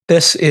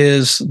This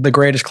is the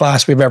greatest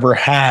class we've ever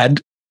had.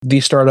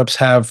 These startups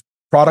have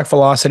product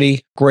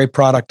velocity, great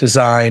product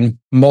design,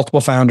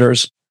 multiple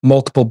founders,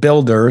 multiple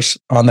builders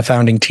on the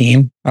founding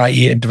team,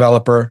 i.e. a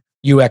developer,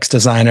 UX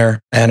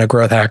designer, and a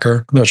growth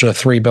hacker. Those are the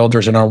three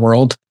builders in our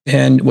world.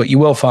 And what you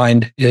will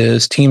find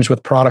is teams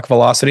with product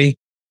velocity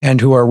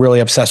and who are really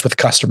obsessed with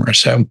customers.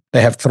 So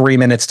they have 3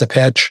 minutes to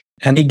pitch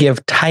and they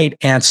give tight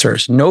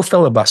answers, no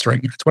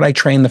filibustering. That's what I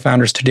train the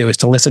founders to do, is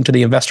to listen to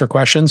the investor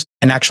questions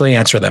and actually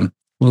answer them.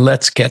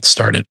 Let's get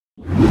started.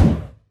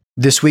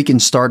 This Week in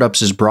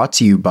Startups is brought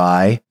to you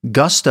by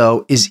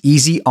Gusto is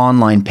easy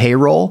online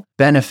payroll,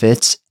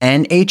 benefits,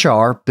 and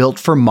HR built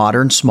for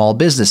modern small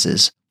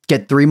businesses.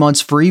 Get 3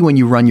 months free when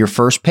you run your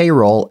first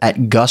payroll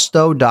at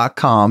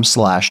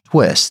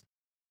gusto.com/twist.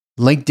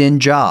 LinkedIn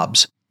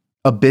Jobs.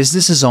 A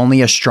business is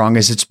only as strong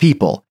as its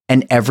people,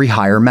 and every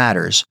hire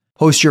matters.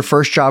 Post your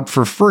first job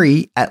for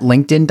free at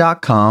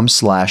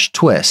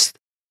linkedin.com/twist.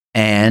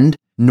 And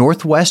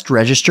Northwest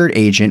Registered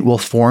Agent will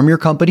form your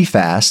company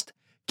fast,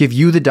 give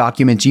you the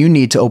documents you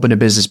need to open a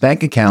business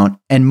bank account,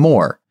 and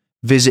more.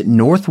 Visit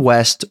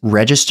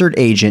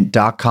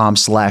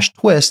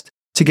northwestregisteredagent.com/twist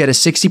to get a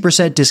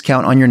 60%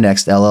 discount on your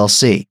next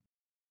LLC.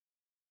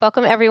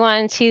 Welcome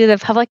everyone to the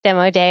public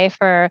demo day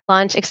for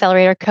Launch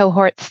Accelerator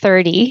Cohort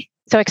 30.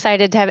 So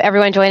excited to have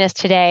everyone join us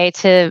today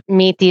to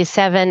meet these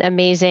 7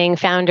 amazing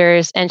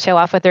founders and show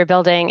off what they're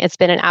building. It's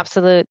been an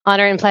absolute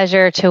honor and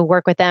pleasure to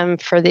work with them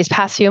for these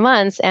past few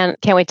months, and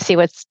can't wait to see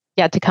what's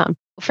yet to come.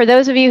 For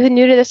those of you who are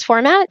new to this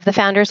format, the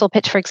founders will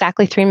pitch for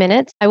exactly 3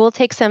 minutes. I will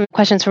take some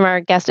questions from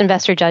our guest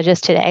investor judges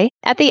today.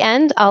 At the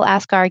end, I'll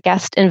ask our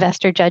guest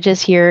investor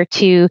judges here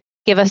to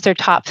give us their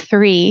top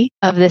 3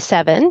 of the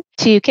 7.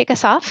 To kick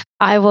us off,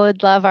 I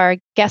would love our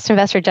guest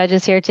investor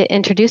judges here to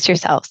introduce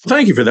yourselves.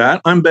 Thank you for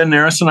that. I'm Ben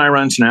Naris and I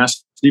run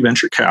Tenacity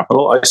Venture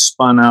Capital. I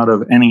spun out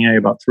of NEA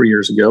about 3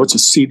 years ago. It's a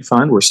seed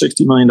fund. We're a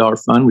 $60 million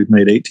fund. We've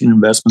made 18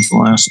 investments in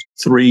the last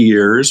 3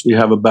 years. We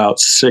have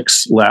about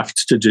 6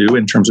 left to do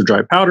in terms of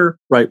dry powder.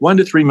 Write $1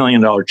 to $3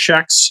 million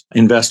checks,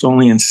 invest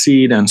only in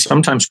seed and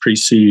sometimes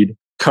pre-seed,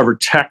 cover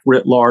tech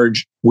writ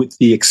large, with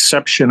the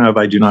exception of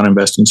I do not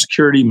invest in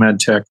security,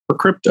 med tech, or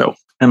crypto.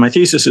 And my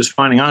thesis is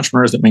finding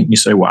entrepreneurs that make me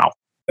say, wow.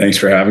 Thanks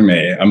for having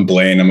me. I'm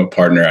Blaine. I'm a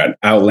partner at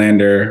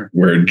Outlander.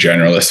 We're a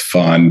generalist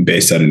fund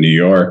based out of New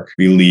York.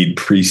 We lead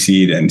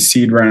pre-seed and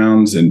seed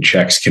rounds, and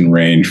checks can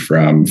range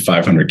from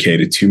 $500K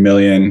to $2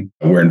 million.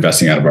 We're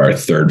investing out of our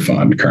 3rd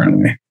fund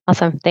currently.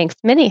 Awesome. Thanks.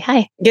 Minnie,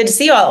 hi. Good to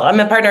see you all. I'm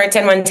a partner at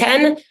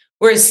 10110.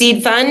 We're a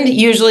seed fund.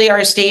 Usually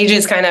our stage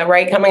is kind of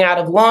right coming out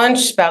of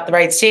launch, about the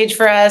right stage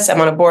for us. I'm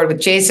on a board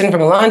with Jason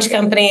from a launch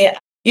company.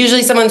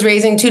 Usually someone's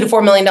raising $2 to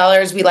 $4 million.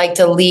 We like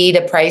to lead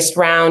a priced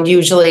round,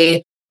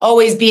 usually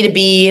always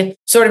B2B,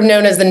 sort of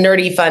known as the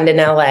nerdy fund in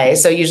LA.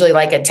 So usually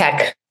like a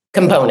tech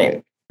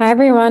component. Hi,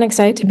 everyone.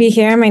 Excited to be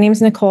here. My name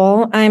is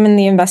Nicole. I'm in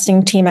the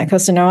investing team at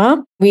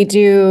Costanoa. We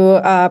do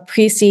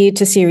pre-seed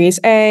to Series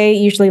A,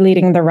 usually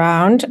leading the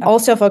round.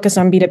 Also focus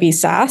on B2B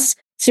SaaS.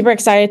 Super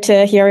excited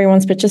to hear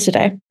everyone's pitches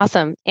today.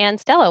 Awesome. And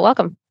Stella,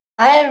 welcome.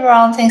 Hi,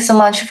 everyone. Thanks so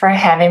much for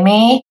having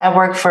me. I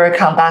work for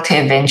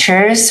Conductive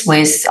Ventures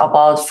with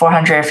about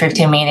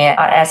 450 million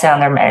assets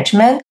under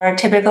management. Our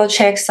typical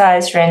check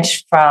size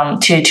range from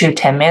 2 to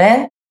 10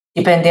 million,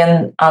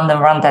 depending on the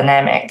run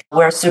dynamic.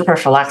 We're super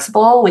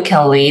flexible. We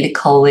can lead,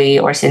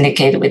 co-lead, or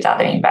syndicate with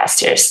other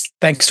investors.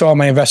 Thanks to all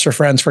my investor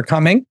friends for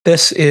coming.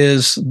 This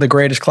is the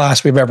greatest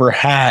class we've ever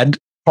had.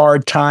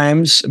 Hard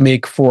times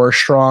make for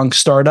strong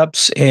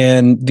startups,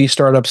 and these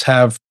startups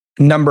have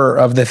a number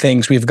of the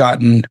things we've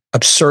gotten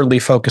absurdly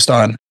focused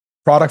on: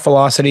 product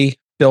velocity,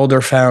 builder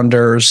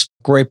founders,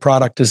 great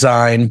product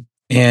design,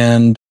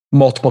 and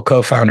multiple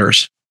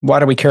co-founders. Why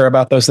do we care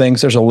about those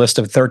things? There's a list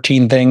of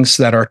 13 things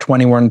that our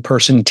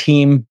 21-person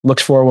team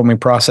looks for when we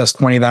process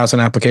 20,000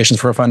 applications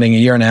for funding a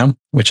year now,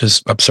 which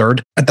is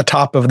absurd. At the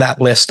top of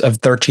that list of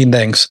 13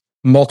 things,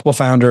 multiple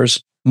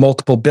founders,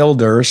 multiple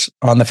builders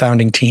on the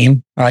founding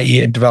team, i.e.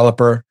 a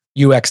developer,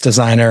 UX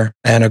designer,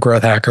 and a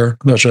growth hacker.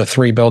 Those are the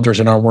 3 builders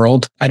in our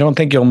world. I don't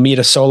think you'll meet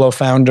a solo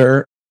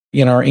founder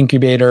in our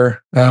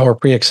incubator or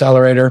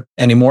pre-accelerator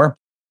anymore.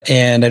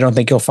 And I don't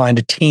think you'll find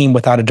a team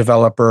without a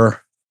developer,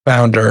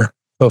 founder,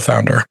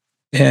 co-founder.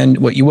 And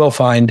what you will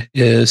find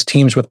is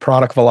teams with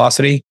product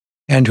velocity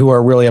and who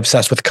are really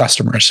obsessed with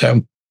customers.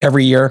 So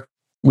every year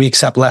we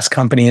accept less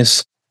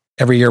companies.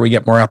 Every year we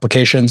get more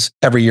applications.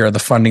 Every year the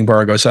funding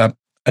bar goes up.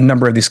 A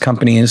number of these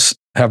companies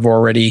have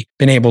already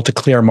been able to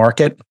clear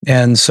market.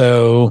 And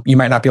so you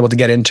might not be able to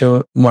get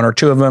into 1 or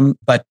 2 of them,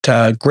 but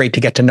great to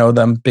get to know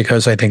them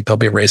because I think they'll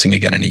be raising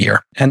again in a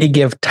year. And they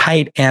give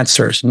tight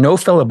answers, no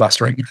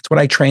filibustering. That's what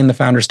I train the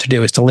founders to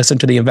do, is to listen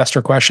to the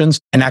investor questions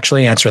and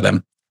actually answer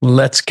them.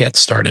 Let's get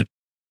started.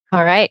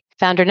 All right.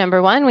 Founder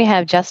number 1, we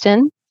have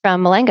Justin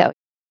from Malengo.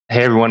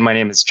 Hey everyone, my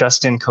name is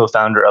Justin,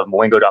 co-founder of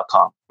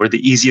Malengo.com. We're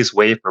the easiest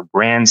way for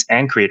brands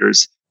and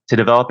creators to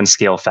develop and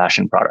scale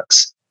fashion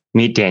products.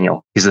 Meet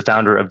Daniel. He's the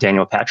founder of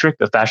Daniel Patrick,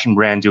 a fashion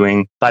brand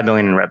doing $5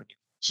 million in revenue.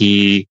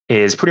 He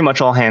is pretty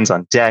much all hands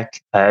on deck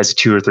as a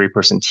 2 or 3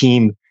 person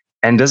team.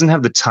 and doesn't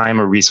have the time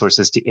or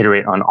resources to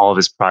iterate on all of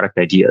his product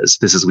ideas.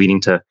 This is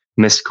leading to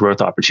missed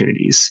growth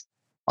opportunities.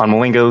 On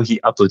Molingo, he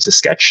uploads a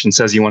sketch and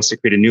says he wants to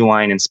create a new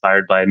line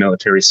inspired by a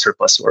military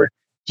surplus store.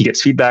 He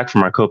gets feedback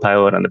from our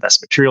co-pilot on the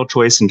best material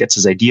choice and gets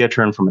his idea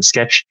turned from a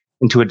sketch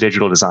into a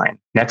digital design.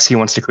 Next, he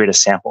wants to create a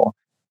sample.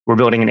 We're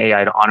building an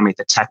AI to automate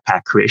the tech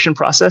pack creation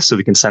process so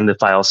we can send the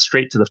files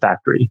straight to the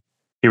factory.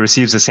 He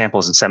receives the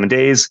samples in 7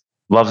 days,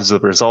 loves the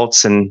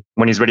results, and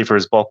when he's ready for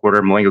his bulk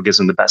order, Molingo gives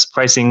him the best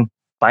pricing,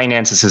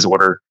 finances his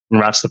order, and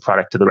routes the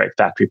product to the right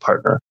factory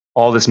partner.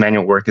 All this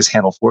manual work is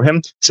handled for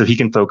him so he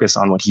can focus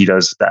on what he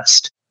does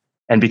best.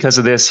 And because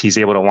of this, he's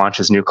able to launch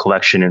his new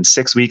collection in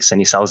 6 weeks,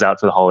 and he sells out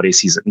for the holiday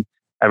season.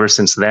 Ever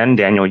since then,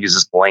 Daniel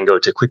uses Molingo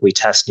to quickly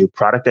test new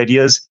product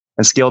ideas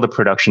and scale the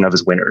production of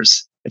his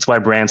winners. It's why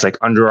brands like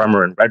Under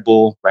Armour and Red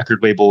Bull,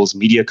 record labels,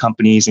 media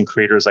companies, and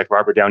creators like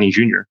Robert Downey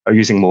Jr. are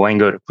using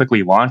Molingo to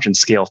quickly launch and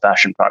scale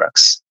fashion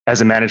products. As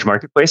a managed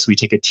marketplace, we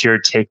take a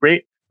tiered take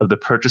rate of the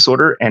purchase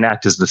order and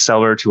act as the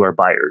seller to our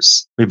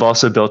buyers. We've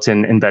also built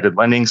in embedded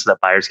lending so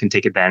that buyers can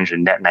take advantage of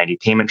net 90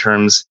 payment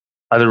terms.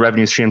 Other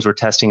revenue streams we're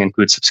testing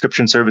include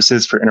subscription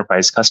services for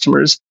enterprise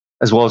customers,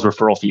 as well as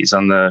referral fees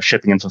on the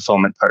shipping and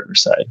fulfillment partner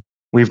side.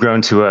 We've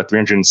grown to a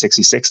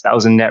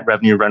 366,000 net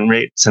revenue run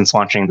rate since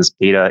launching this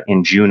beta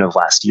in June of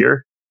last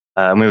year.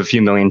 We have a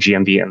few million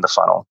GMV in the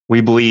funnel.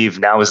 We believe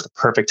now is the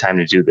perfect time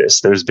to do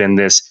this. There's been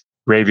this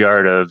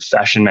graveyard of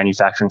fashion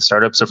manufacturing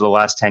startups over the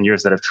last 10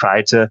 years that have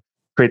tried to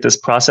create this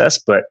process,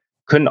 but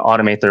couldn't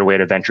automate their way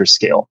to venture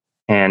scale.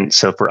 And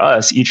so for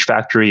us, each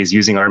factory is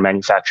using our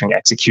manufacturing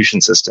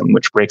execution system,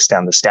 which breaks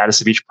down the status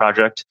of each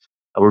project.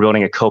 We're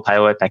building a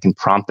co-pilot that can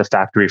prompt the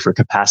factory for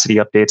capacity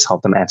updates,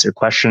 help them answer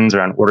questions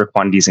around order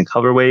quantities and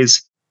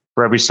colorways.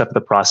 For every step of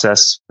the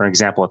process, for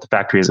example, if the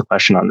factory has a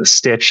question on the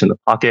stitch and the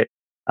pocket,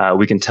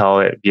 we can tell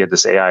it via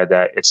this AI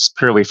that it's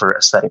purely for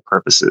aesthetic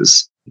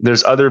purposes.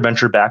 There's other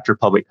venture-backed or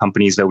public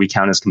companies that we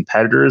count as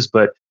competitors,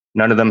 but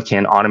none of them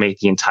can automate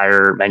the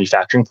entire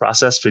manufacturing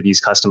process for these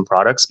custom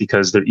products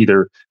because they're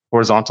either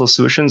horizontal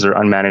solutions or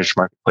unmanaged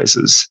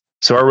marketplaces.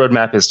 So our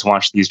roadmap is to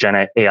launch these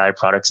Gen AI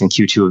products in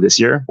Q2 of this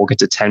year. We'll get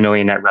to 10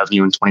 million net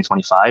revenue in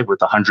 2025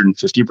 with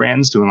 150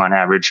 brands doing on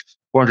average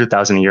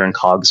 400,000 a year in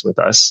COGS with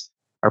us.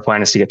 Our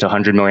plan is to get to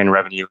 100 million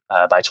revenue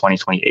by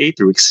 2028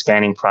 through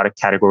expanding product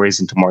categories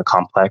into more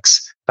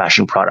complex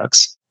fashion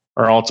products.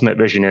 Our ultimate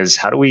vision is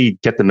how do we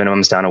get the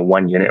minimums down to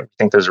 1 unit? We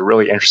think there's a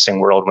really interesting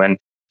world when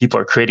people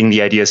are creating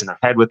the ideas in their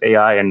head with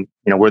AI, and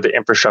we're the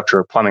infrastructure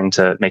or plumbing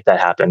to make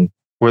that happen.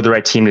 We're the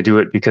right team to do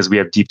it because we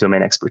have deep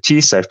domain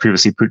expertise. I've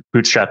previously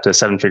bootstrapped a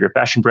 7-figure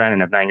fashion brand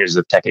and have 9 years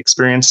of tech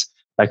experience.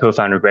 My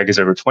co-founder, Greg, has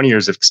over 20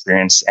 years of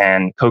experience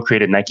and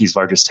co-created Nike's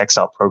largest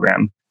textile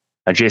program.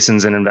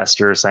 Jason's an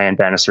investor. Cyan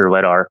Bannister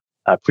led our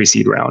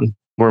pre-seed round.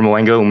 We're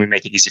Molingo, and we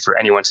make it easy for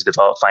anyone to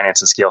develop,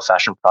 finance, and scale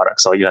fashion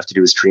products. All you have to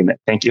do is dream it.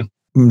 Thank you.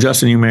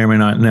 Justin, you may or may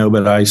not know,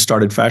 but I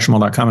started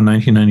fashionable.com in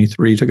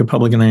 1993, took it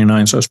public in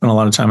 99, so I spent a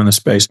lot of time in the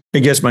space. I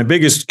guess my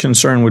biggest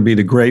concern would be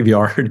the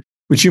graveyard,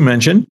 which you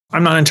mentioned.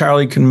 I'm not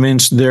entirely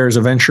convinced there's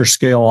a venture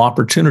scale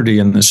opportunity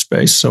in this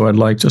space, so I'd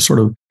like to sort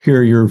of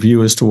hear your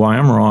view as to why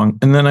I'm wrong.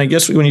 And then I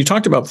guess when you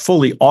talked about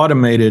fully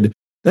automated,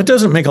 that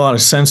doesn't make a lot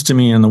of sense to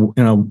me in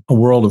the a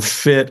world of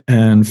fit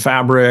and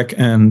fabric.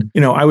 And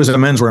I was a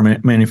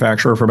menswear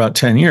manufacturer for about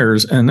 10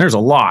 years, and there's a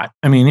lot.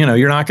 I mean,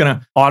 you're not going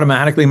to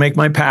automatically make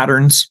my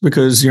patterns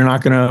because you're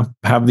not going to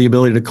have the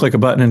ability to click a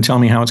button and tell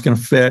me how it's going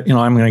to fit.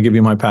 I'm going to give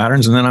you my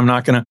patterns, and then I'm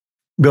not going to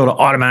be able to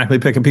automatically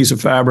pick a piece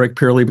of fabric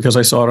purely because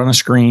I saw it on a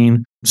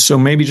screen. So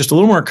maybe just a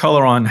little more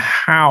color on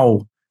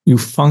how you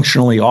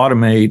functionally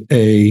automate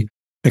a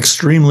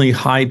extremely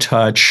high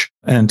touch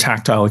and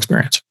tactile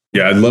experience.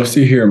 Yeah, I'd love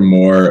to hear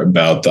more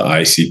about the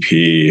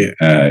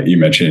ICP. You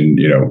mentioned,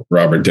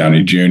 Robert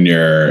Downey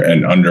Jr.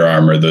 and Under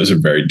Armour. Those are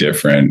very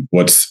different.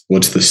 What's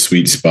the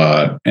sweet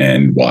spot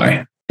and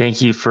why?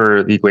 Thank you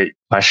for the great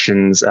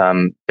questions,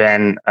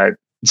 Ben.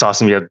 It's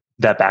awesome you have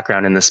that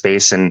background in the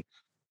space. And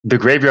the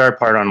graveyard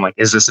part on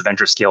is this a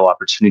venture scale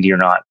opportunity or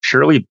not?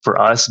 Surely for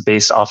us,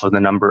 based off of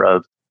the number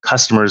of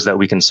customers that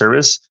we can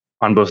service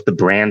on both the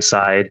brand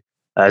side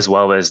as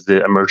well as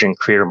the emerging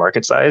creator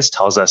market size,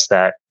 tells us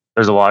that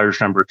there's a large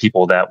number of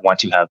people that want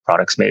to have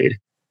products made.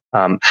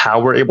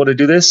 How we're able to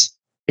do this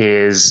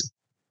is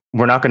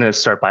we're not going to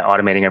start by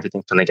automating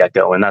everything from the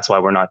get-go. And that's why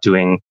we're not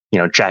doing,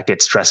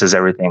 jackets, dresses,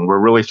 everything. We're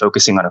really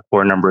focusing on a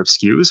core number of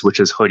SKUs,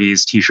 which is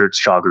hoodies,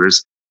 t-shirts,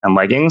 joggers, and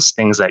leggings,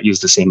 things that use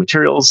the same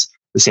materials,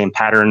 the same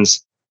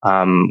patterns,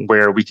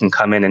 where we can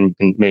come in and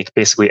make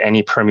basically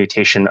any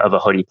permutation of a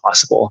hoodie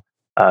possible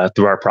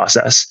through our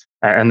process.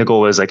 And the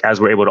goal is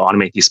as we're able to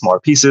automate these smaller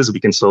pieces,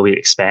 we can slowly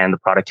expand the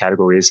product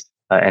categories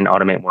and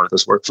automate more of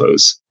those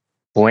workflows.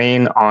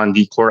 Blaine, on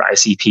the core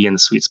ICP and the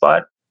sweet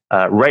spot,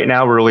 right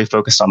now we're really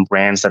focused on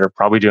brands that are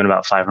probably doing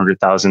about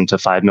 500,000 to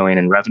 5 million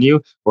in revenue,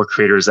 or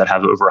creators that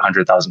have over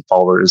 100,000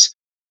 followers.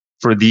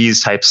 For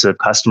these types of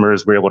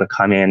customers, we're able to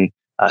come in,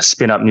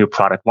 spin up new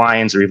product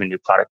lines or even new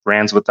product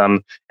brands with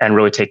them, and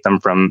really take them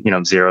from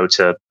 0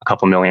 to a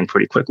couple million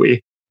pretty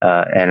quickly.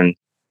 And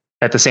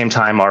At the same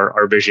time,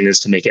 our vision is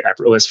to make it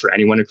effortless for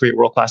anyone to create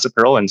world-class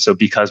apparel. And so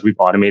because we've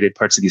automated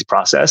parts of these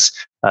process,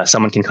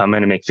 someone can come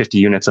in and make 50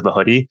 units of a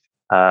hoodie,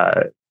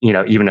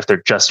 even if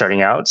they're just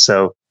starting out.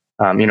 So,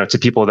 to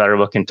people that are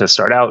looking to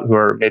start out who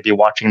are maybe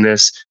watching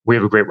this, we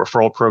have a great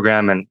referral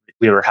program, and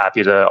we were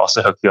happy to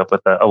also hook you up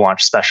with a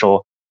launch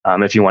special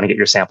if you want to get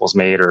your samples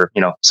made or,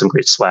 some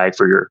great swag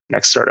for your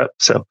next startup.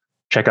 So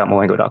check out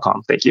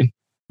Molingo.com. Thank you.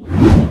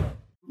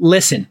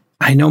 Listen,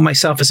 I know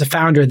myself as a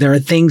founder, there are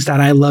things that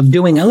I love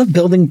doing. I love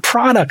building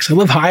products. I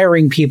love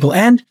hiring people.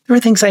 And there are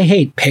things I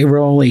hate,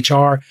 payroll,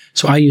 HR.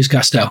 So I use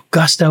Gusto.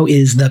 Gusto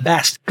is the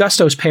best.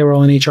 Gusto's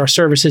payroll and HR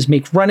services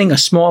make running a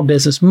small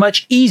business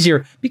much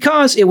easier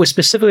because it was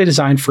specifically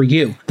designed for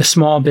you, the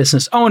small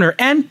business owner.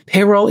 And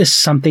payroll is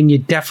something you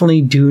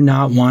definitely do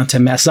not want to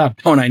mess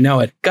up. Don't I know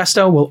it?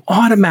 Gusto will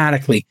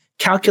automatically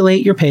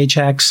calculate your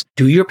paychecks,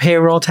 do your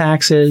payroll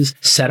taxes,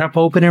 set up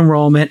open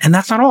enrollment, and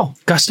that's not all.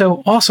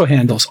 Gusto also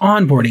handles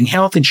onboarding,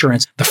 health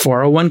insurance, the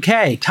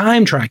 401k,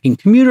 time tracking,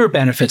 commuter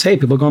benefits. Hey,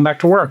 people going back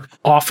to work,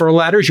 offer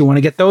letters, you want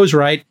to get those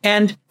right,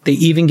 and they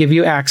even give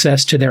you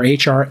access to their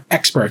HR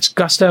experts.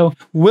 Gusto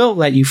will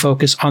let you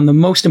focus on the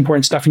most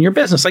important stuff in your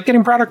business, like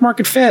getting product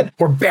market fit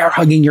or bear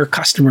hugging your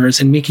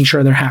customers and making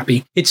sure they're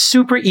happy. It's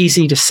super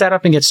easy to set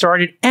up and get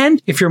started. And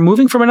if you're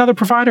moving from another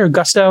provider,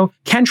 Gusto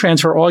can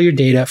transfer all your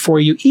data for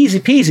you. Easy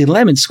peasy,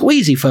 lemon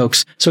squeezy,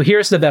 folks. So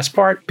here's the best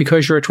part.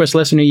 Because you're a Twist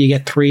listener, you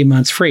get 3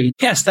 months free.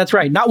 Yes, that's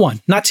right. Not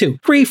 1, not 2.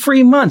 3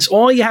 free months.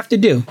 All you have to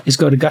do is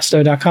go to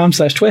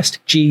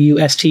gusto.com/twist,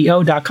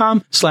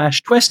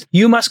 gusto.com/twist.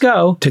 You must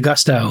go to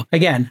Gusto.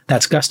 Again,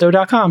 that's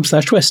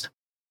gusto.com/twist.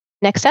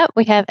 Next up,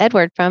 we have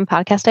Edward from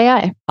Podcast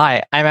AI.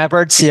 Hi, I'm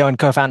Edward, CEO and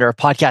co-founder of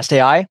Podcast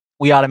AI.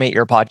 We automate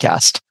your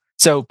podcast.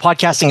 So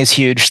podcasting is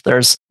huge.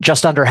 There's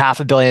just under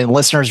 500 million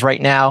listeners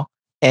right now,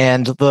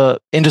 and the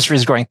industry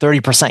is growing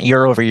 30%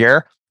 year over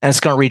year, and it's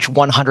going to reach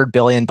 100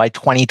 billion by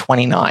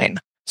 2029.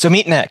 So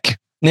meet Nick.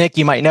 Nick,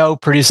 you might know,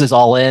 produces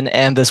All In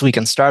and This Week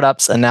in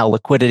Startups and now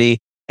Liquidity,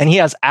 and he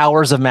has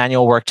hours of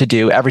manual work to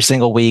do every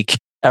single week,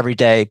 every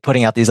day,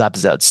 putting out these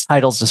episodes,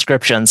 titles,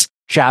 descriptions,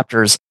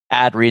 chapters,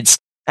 ad reads.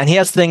 And he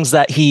has things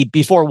that he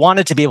before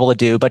wanted to be able to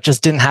do, but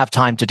just didn't have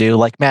time to do,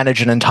 like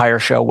manage an entire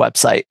show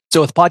website.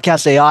 So with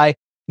Podcast AI,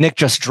 Nick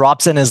just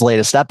drops in his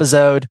latest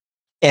episode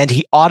and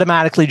he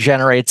automatically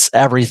generates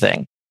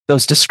everything.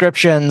 Those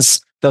descriptions,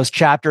 those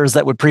chapters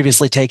that would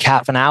previously take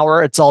half an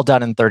hour, it's all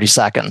done in 30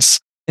 seconds.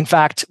 In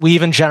fact, we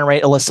even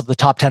generate a list of the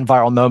top 10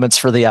 viral moments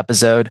for the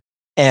episode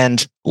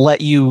and let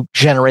you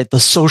generate the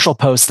social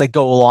posts that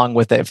go along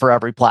with it for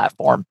every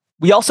platform.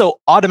 We also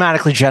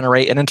automatically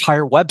generate an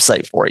entire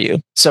website for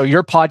you. So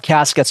your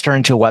podcast gets turned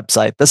into a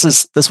website. This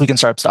is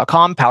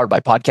thisweekinstartups.com, powered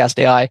by Podcast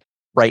AI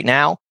right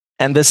now.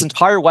 And this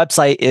entire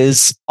website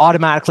is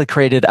automatically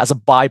created as a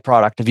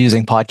byproduct of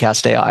using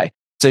Podcast AI.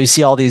 So you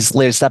see all these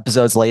latest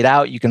episodes laid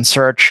out. You can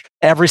search.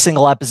 Every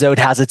single episode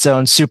has its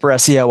own super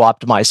SEO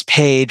optimized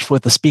page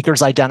with the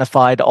speakers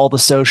identified, all the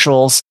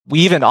socials. We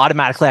even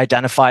automatically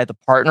identify the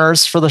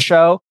partners for the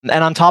show.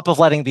 And on top of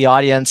letting the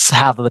audience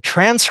have the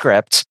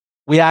transcript,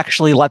 we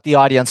actually let the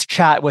audience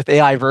chat with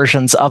AI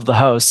versions of the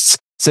hosts.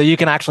 So you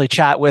can actually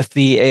chat with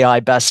the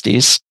AI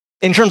besties.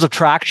 In terms of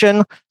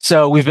traction,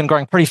 so we've been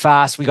growing pretty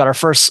fast. We got our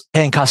first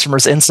paying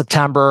customers in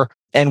September,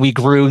 and we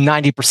grew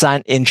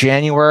 90% in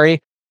January.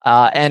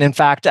 And in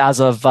fact, as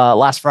of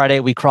last Friday,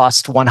 we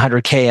crossed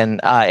 100K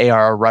in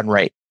ARR run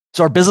rate.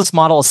 So our business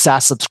model is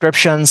SaaS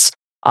subscriptions.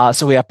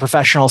 So we have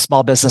professional,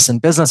 small business, and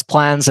business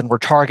plans, and we're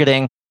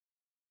targeting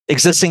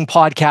existing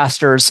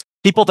podcasters,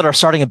 people that are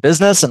starting a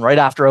business, and right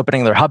after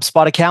opening their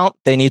HubSpot account,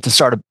 they need to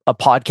start a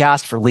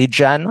podcast for lead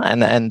gen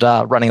and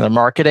running their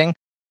marketing.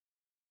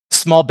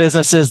 Small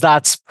businesses,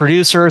 that's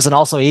producers and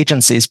also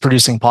agencies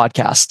producing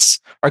podcasts.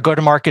 Our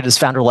go-to-market is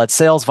founder-led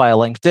sales via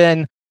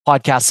LinkedIn,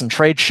 podcasts and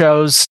trade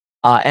shows,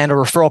 and a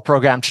referral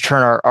program to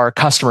turn our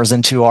customers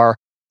into our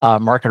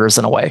marketers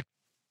in a way.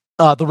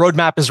 The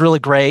roadmap is really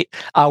great.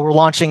 We're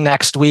launching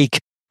next week.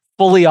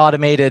 Fully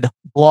automated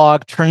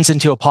blog turns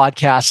into a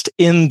podcast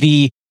in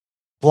the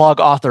blog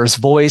author's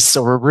voice.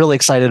 So we're really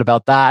excited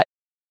about that.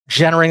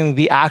 Generating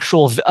the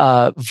actual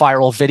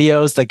viral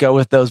videos that go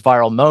with those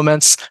viral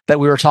moments that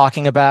we were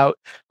talking about.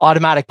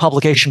 Automatic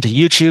publication to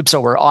YouTube.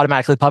 So we're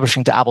automatically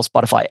publishing to Apple,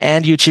 Spotify,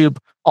 and YouTube,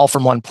 all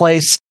from one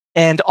place.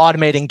 And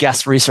automating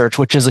guest research,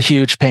 which is a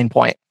huge pain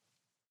point.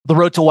 The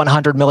road to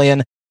 100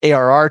 million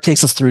ARR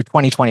takes us through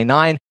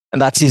 2029,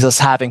 and that sees us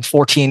having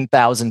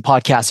 14,000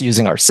 podcasts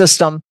using our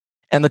system.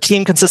 And the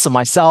team consists of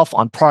myself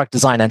on product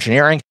design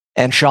engineering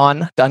and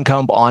Sean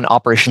Duncombe on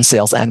operations,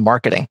 sales, and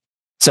marketing.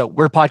 So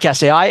we're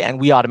Podcast AI, and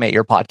we automate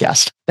your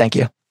podcast. Thank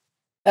you.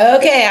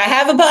 Okay, I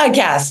have a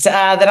podcast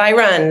that I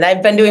run that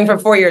I've been doing for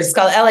 4 years. It's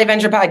called LA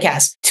Venture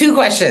Podcast. 2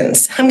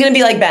 questions. I'm going to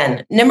be like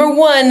Ben. Number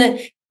 1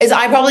 is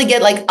I probably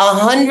get like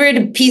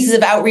 100 pieces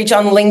of outreach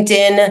on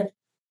LinkedIn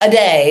a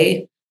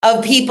day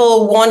of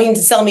people wanting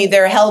to sell me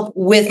their help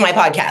with my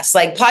podcast,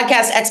 like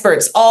podcast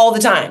experts all the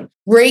time,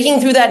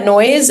 breaking through that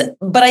noise.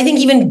 But I think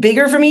even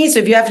bigger for me, so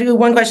if you have to do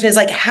one question is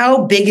like,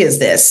 how big is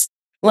this?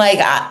 Like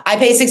I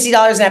pay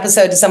 $60 an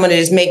episode to someone to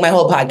just make my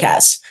whole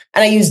podcast.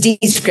 And I use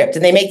Descript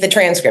and they make the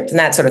transcript and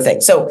that sort of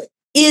thing. So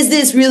is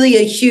this really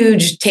a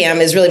huge TAM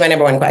is really my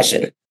number one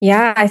question.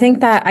 Yeah, I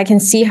think that I can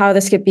see how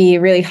this could be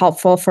really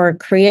helpful for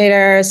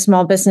creators,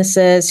 small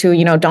businesses who,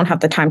 don't have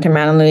the time to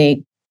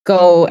manually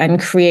go and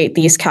create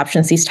these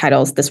captions, these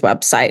titles, this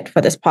website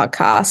for this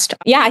podcast.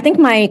 Yeah, I think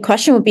my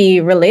question would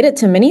be related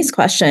to Minnie's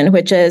question,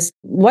 which is,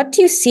 what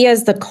do you see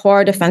as the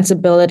core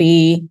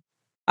defensibility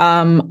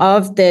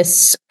of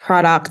this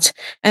product?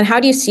 And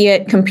how do you see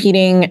it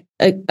competing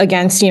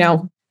against,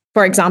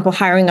 for example,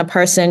 hiring a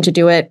person to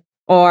do it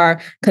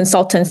or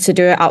consultants to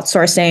do it,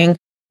 outsourcing?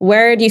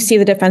 Where do you see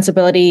the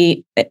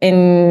defensibility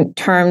in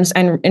terms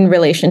and in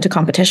relation to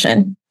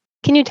competition?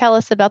 Can you tell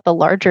us about the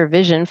larger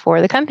vision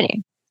for the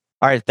company?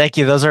 All right, thank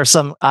you. Those are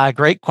some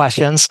great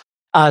questions.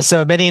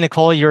 So Minnie,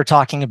 Nicole, you were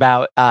talking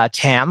about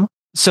TAM.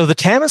 So the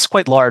TAM is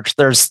quite large.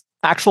 There's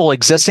actual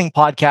existing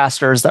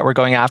podcasters that we're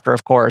going after,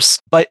 of course,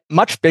 but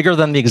much bigger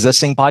than the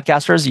existing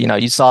podcasters.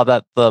 You saw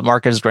that the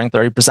market is growing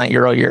 30%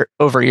 year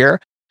over year.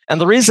 And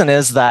the reason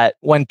is that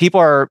when people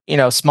are,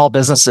 small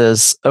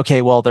businesses,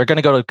 okay, well, they're going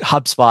to go to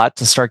HubSpot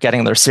to start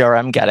getting their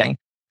CRM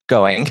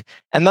going.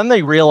 And then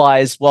they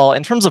realize, well,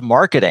 in terms of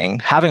marketing,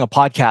 having a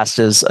podcast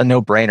is a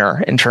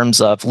no-brainer in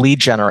terms of lead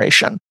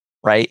generation,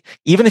 right?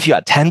 Even if you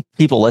had 10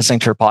 people listening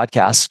to your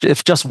podcast,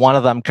 if just one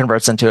of them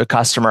converts into a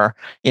customer,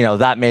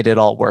 that made it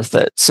all worth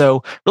it.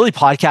 So really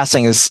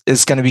podcasting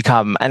is going to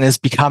become and is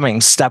becoming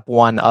step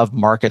one of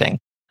marketing.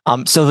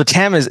 So the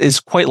TAM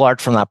is quite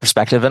large from that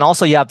perspective. And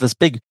also you have this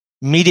big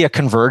media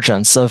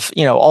convergence of,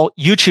 all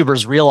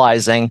YouTubers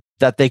realizing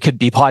that they could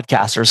be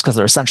podcasters because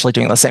they're essentially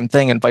doing the same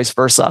thing and vice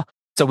versa.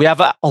 So we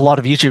have a lot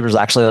of YouTubers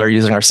actually that are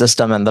using our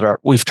system and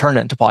we've turned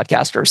into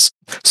podcasters.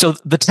 So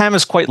the TAM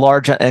is quite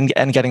large and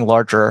getting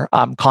larger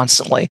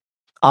constantly.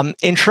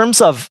 In terms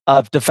of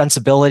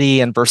defensibility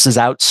and versus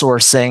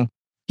outsourcing,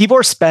 people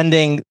are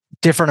spending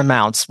different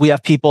amounts. We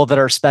have people that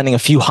are spending a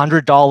few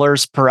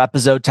 $100s per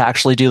episode to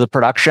actually do the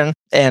production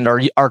and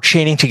are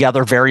chaining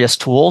together various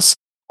tools.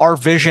 Our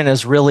vision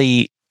is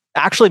really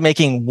actually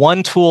making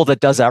one tool that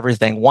does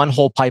everything, one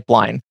whole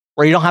pipeline,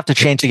 where you don't have to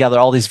chain together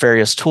all these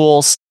various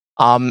tools.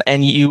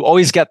 And you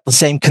always get the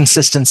same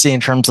consistency in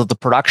terms of the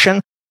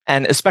production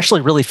and especially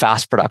really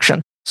fast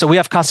production. So we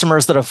have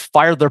customers that have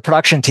fired their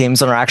production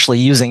teams and are actually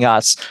using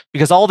us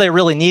because all they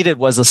really needed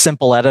was a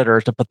simple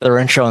editor to put their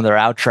intro and their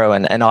outro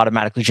and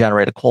automatically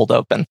generate a cold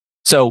open.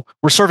 So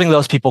we're serving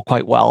those people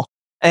quite well.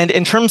 And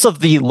in terms of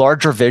the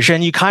larger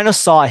vision, you kind of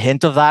saw a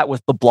hint of that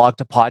with the blog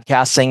to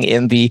podcasting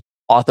in the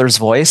author's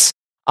voice.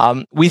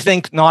 We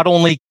think not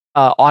only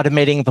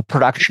automating the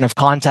production of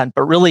content,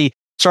 but really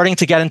starting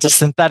to get into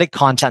synthetic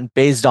content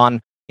based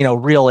on,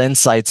 real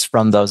insights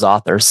from those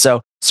authors.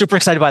 So super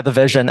excited by the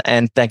vision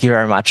and thank you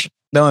very much.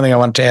 The only thing I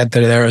wanted to add to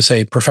there as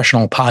a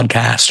professional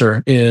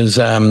podcaster is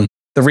the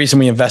reason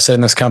we invested in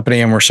this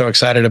company and we're so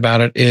excited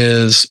about it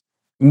is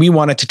we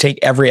wanted to take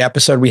every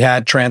episode we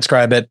had,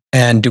 transcribe it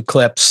and do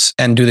clips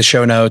and do the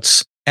show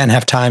notes and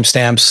have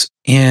timestamps.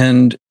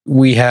 And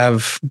we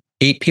have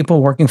 8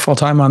 people working full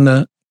time on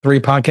the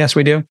 3 podcasts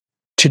we do.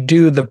 To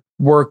do the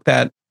work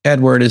that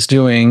Edward is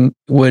doing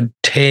would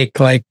take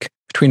like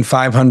between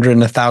 $500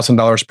 and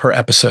 $1,000 per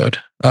episode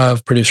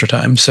of producer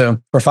time. So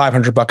for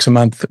 $500 a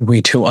month, we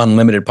do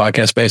unlimited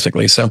podcasts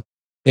basically. So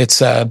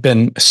it's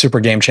been a super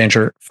game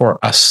changer for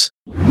us.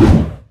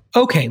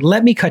 Okay,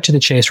 let me cut to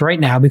the chase right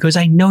now because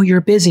I know you're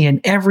busy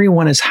and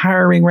everyone is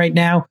hiring right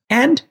now.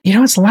 And,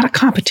 it's a lot of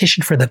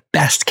competition for the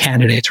best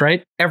candidates,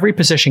 right? Every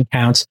position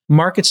counts.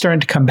 Market's starting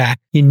to come back.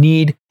 You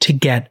need to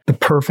get the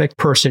perfect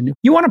person.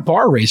 You want a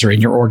bar raiser in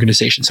your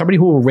organization, somebody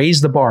who will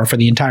raise the bar for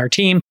the entire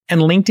team.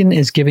 And LinkedIn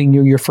is giving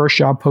you your first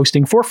job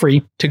posting for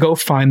free to go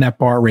find that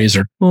bar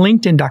raiser.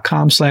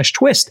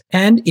 LinkedIn.com/twist.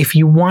 And if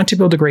you want to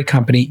build a great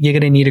company, you're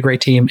going to need a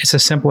great team. It's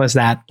as simple as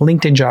that.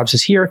 LinkedIn Jobs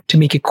is here to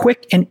make it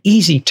quick and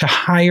easy to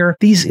hire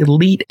these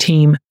elite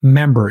team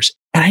members.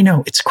 And I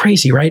know it's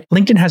crazy, right?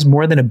 LinkedIn has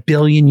more than 1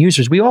 billion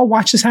users. We all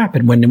watched this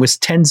happen when it was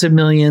tens of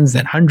millions,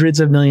 then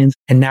hundreds of millions,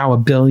 and now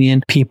 1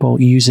 billion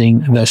people using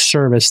the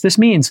service. This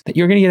means that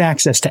you're going to get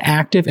access to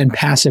active and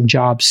passive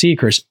job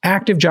seekers.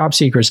 Active job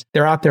seekers,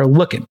 they're out there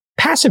looking.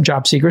 Passive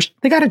job seekers,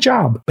 they got a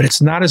job, but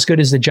it's not as good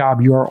as the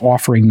job you're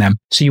offering them.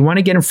 So you want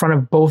to get in front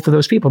of both of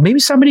those people. Maybe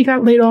somebody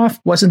got laid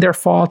off, wasn't their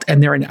fault,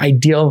 and they're an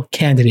ideal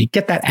candidate.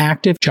 Get that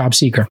active job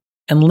seeker.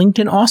 And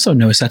LinkedIn also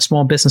knows that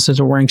small businesses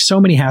are wearing so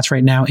many hats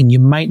right now, and you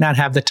might not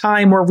have the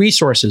time or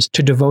resources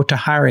to devote to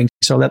hiring.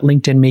 So let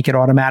LinkedIn make it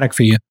automatic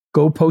for you.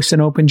 Go post an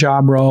open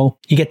job role.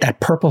 You get that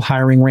purple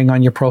hiring ring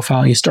on your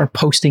profile. You start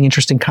posting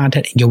interesting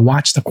content and you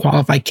watch the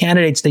qualified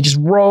candidates. They just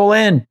roll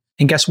in.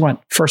 And guess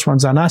what? First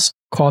one's on us.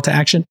 Call to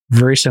action.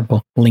 Very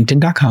simple.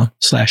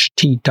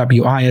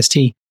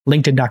 LinkedIn.com/TWIST.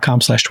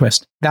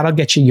 LinkedIn.com/twist. That'll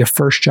get you your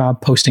first job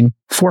posting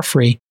for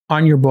free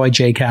on your boy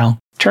JCal.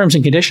 Terms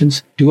and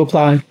conditions do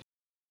apply.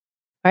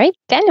 All right,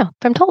 Daniel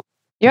from Tolt.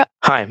 You're up.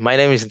 Hi, my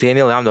name is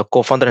Daniel. I'm the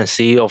co-founder and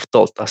CEO of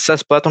Tolt, a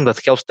SaaS platform that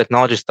helps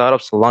technology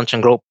startups launch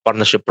and grow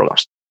partnership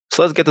programs.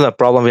 So let's get to the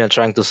problem we are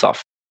trying to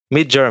solve.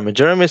 Meet Jeremy.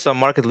 Jeremy is a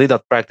market lead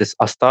at Practice,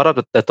 a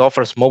startup that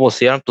offers mobile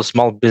CRM to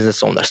small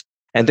business owners.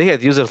 And they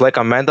had users like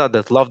Amanda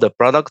that loved the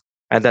product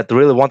and that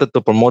really wanted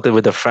to promote it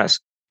with their friends.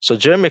 So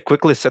Jeremy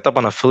quickly set up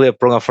an affiliate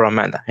program for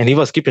Amanda, and he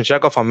was keeping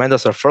track of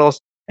Amanda's referrals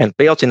and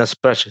payouts in a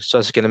spreadsheet. So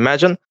as you can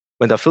imagine,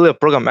 when the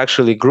affiliate program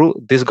actually grew,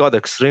 this got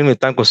extremely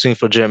time-consuming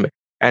for Jeremy,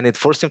 and it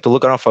forced him to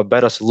look around for a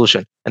better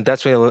solution. And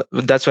that's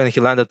when he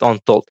landed on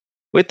Tolt.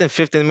 Within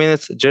 15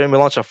 minutes, Jeremy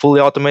launched a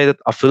fully automated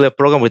affiliate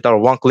program with our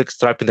one-click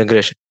Stripe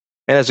integration.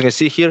 And as you can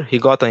see here, he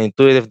got an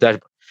intuitive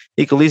dashboard.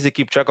 He could easily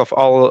keep track of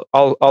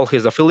all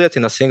his affiliates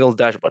in a single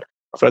dashboard.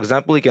 For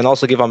example, he can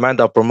also give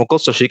Amanda a promo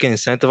code so she can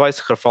incentivize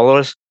her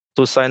followers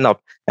to sign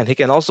up. And he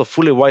can also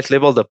fully white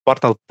label the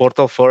partner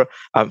portal for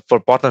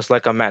partners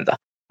like Amanda.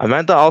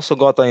 Amanda also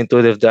got an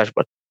intuitive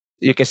dashboard.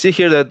 You can see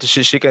here that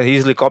she can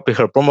easily copy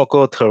her promo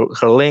code,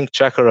 her link,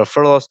 check her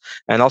referrals,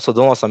 and also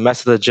download some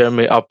message that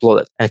Jeremy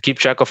uploaded and keep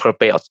track of her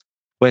payouts.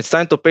 When it's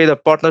time to pay the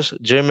partners,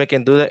 Jeremy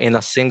can do that in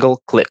a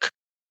single click.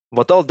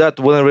 But all that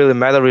wouldn't really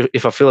matter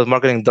if affiliate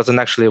marketing doesn't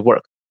actually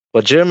work.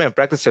 But Jeremy and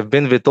Practice have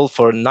been with Tolt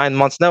for 9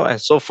 months now, and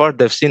so far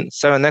they've seen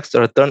 7x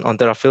return on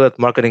their affiliate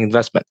marketing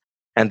investment.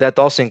 And that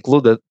also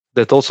included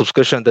the Tolt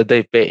subscription that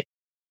they pay.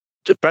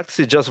 Practice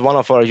is just one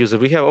of our users.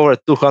 We have over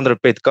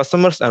 200 paid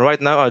customers, and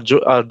right now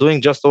are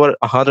doing just over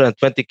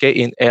 120K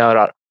in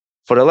ARR.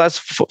 For the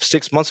last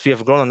 6 months, we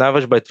have grown on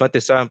average by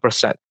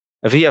 27%.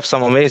 And we have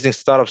some amazing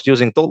startups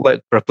using Tolt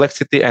like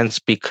Perplexity and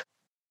Speak.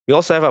 We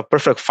also have a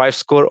perfect 5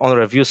 score on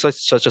review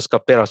sites such as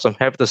Capera, so I'm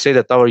happy to say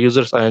that our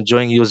users are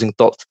enjoying using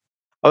Tolt.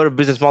 Our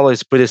business model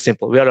is pretty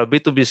simple. We are a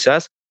B2B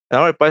SaaS, and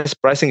our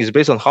pricing is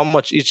based on how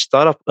much each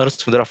startup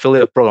earns from their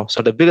affiliate program.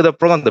 So the bigger the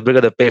program, the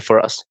bigger they pay for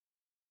us.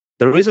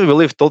 The reason we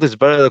believe Tolt is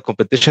better than the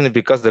competition is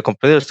because the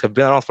competitors have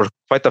been around for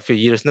quite a few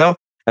years now,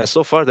 and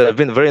so far they have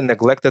been very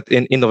neglected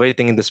in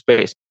innovating in the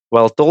space,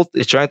 while Tolt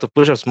is trying to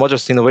push as much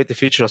as innovative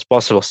features as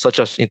possible, such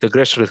as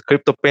integration with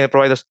crypto payment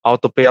providers,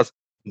 auto payouts,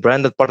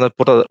 branded partner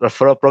portal,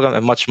 referral program,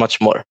 and much,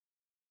 much more.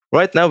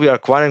 Right now, we are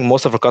acquiring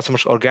most of our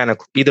customers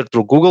organically, either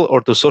through Google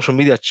or through social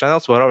media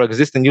channels where our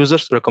existing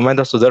users recommend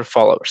us to their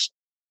followers.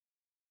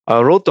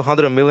 Our road to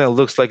 100 million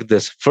looks like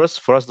this.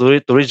 First, for us to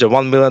reach the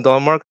 $1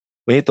 million mark,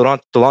 we need to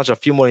launch a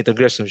few more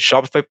integrations with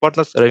Shopify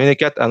partners,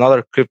 RevenueCat, and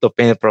other crypto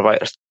payment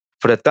providers.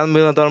 For the $10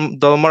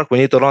 million mark, we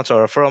need to launch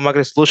our referral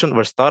marketing solution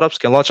where startups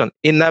can launch an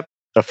in-app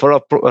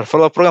referral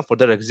program for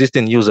their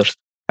existing users.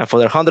 And for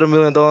the $100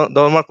 million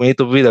mark, we need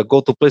to be the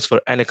go-to place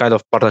for any kind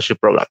of partnership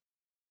program.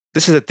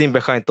 This is the team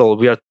behind Tolt.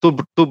 We are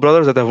two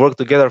brothers that have worked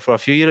together for a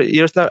few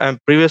years now, and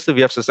previously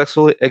we have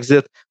successfully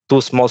exited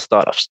 2 small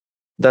startups.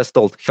 That's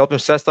Tolt, helping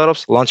SaaS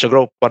startups launch and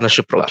grow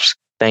partnership programs.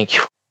 Thank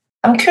you.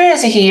 I'm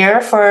curious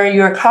here for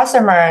your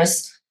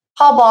customers,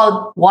 how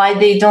about why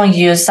they don't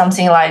use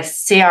something like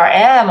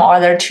CRM or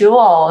other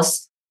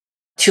tools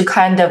to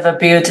kind of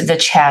build the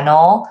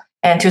channel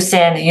and to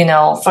send,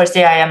 for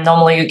CRM,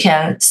 normally you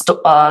can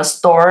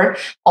store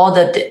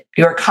all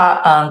your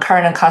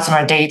current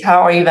customer data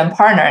or even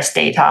partners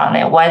data on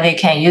it, why they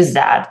can't use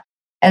that.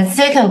 And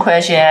second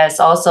question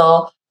is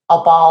also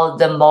about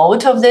the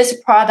moat of this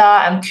product.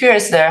 I'm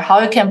curious there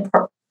how you can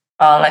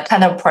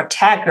kind of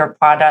protect your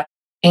product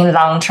in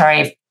long term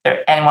if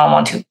anyone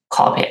want to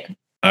copy it.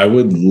 I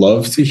would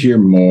love to hear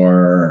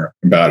more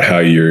about how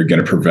you're going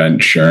to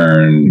prevent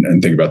churn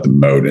and think about the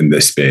moat in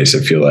this space. I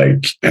feel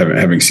like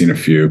having seen a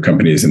few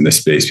companies in this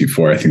space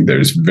before, I think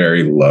there's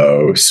very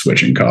low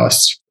switching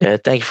costs. Yeah,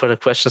 thank you for the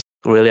question.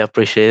 Really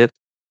appreciate it.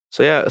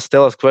 So yeah,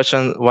 Stella's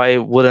question, why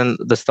wouldn't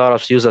the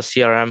startups use a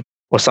CRM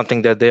or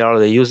something that they are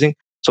already using?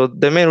 So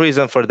the main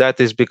reason for that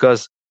is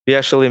because we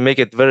actually make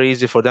it very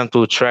easy for them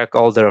to track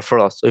all their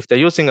referrals. So if they're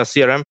using a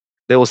CRM,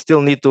 they will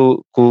still need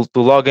to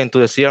log into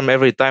the CRM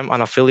every time an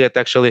affiliate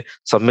actually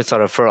submits a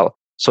referral.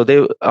 So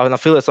an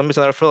affiliate submits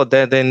a referral,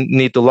 then they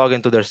need to log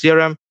into their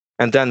CRM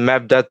and then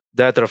map that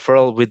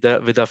referral with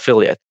the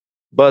affiliate.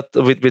 But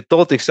with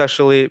Tolt, it's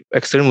actually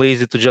extremely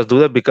easy to just do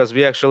that because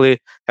we actually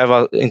have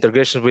an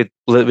integration with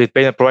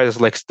payment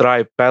providers like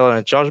Stripe, Paddle,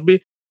 and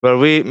Chargebee, where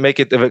we make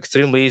it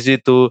extremely easy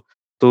to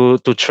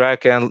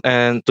track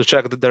and to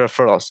check the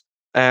referrals.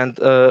 And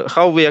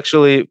how we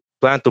actually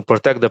plan to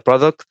protect the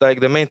product,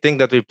 like the main thing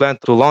that we plan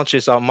to launch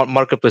is our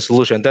marketplace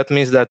solution. That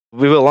means that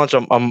we will launch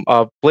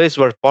a place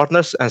where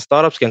partners and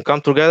startups can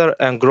come together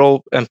and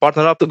grow and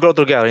partner up to grow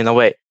together in a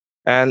way.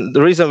 And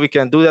the reason we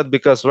can do that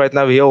because right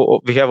now we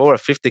have over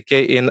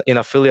 50K in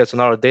affiliates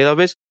in our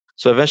database.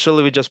 So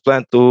eventually we just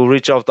plan to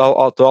reach out to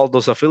all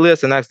those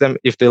affiliates and ask them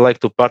if they like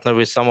to partner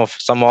with some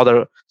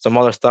other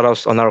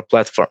startups on our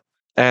platform.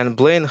 And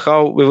Blaine,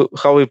 how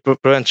we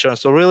prevent churn.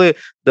 So really,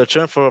 the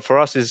churn for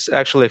us is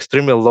actually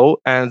extremely low.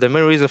 And the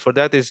main reason for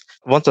that is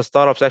once a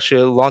startup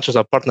actually launches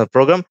a partner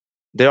program,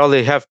 they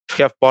already have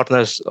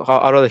partners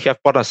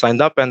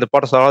signed up, and the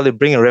partners are already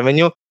bringing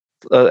revenue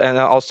and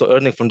also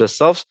earning from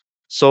themselves.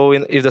 So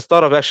if the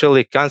startup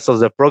actually cancels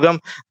the program,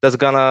 that's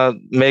gonna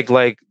make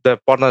like the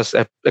partners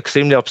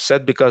extremely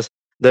upset because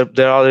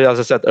they're already, as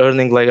I said,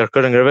 earning like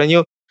recurring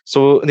revenue.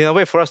 So in a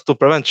way for us to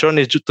prevent churn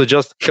is to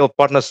just help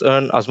partners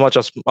earn as much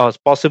as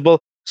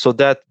possible so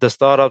that the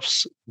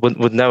startups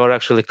would never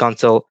actually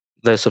cancel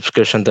the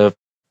subscription, the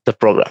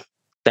program.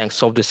 Thanks.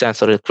 Hope this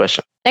answered your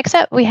question. Next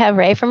up, we have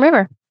Ray from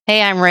River.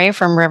 Hey, I'm Ray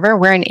from River.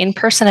 We're an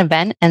in-person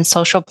event and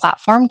social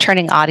platform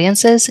turning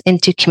audiences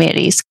into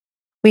communities.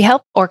 We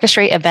help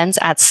orchestrate events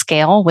at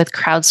scale with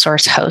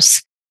crowdsourced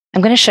hosts.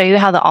 I'm going to show you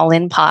how the All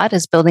In Pod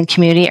is building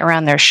community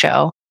around their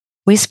show.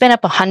 We spin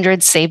up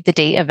 100 save the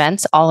date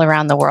events all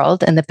around the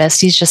world, and the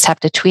besties just have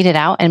to tweet it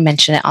out and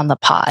mention it on the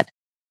pod.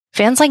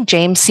 Fans like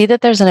James see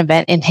that there's an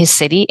event in his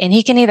city, and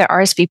he can either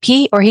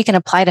RSVP or he can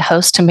apply to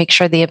host to make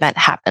sure the event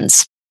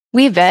happens.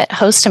 We vet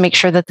hosts to make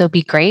sure that they'll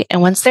be great,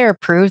 and once they're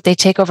approved, they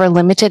take over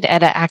limited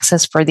edit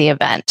access for the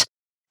event.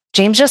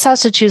 James just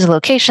has to choose a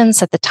location,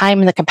 set the time,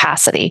 and the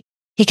capacity.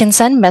 He can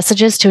send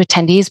messages to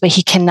attendees, but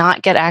he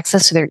cannot get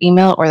access to their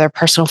email or their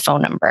personal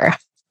phone number.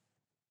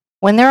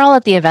 When they're all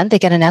at the event, they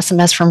get an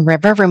SMS from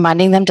River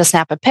reminding them to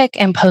snap a pic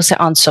and post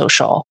it on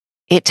social.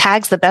 It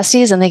tags the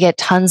besties, and they get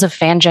tons of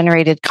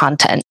fan-generated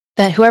content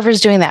that whoever's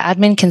doing the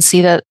admin can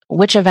see that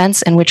which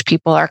events and which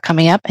people are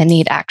coming up and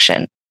need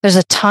action. There's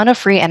a ton of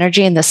free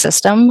energy in the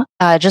system.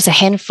 Just a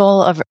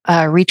handful of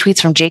retweets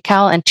from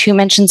JCal and 2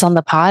 mentions on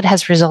the pod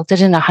has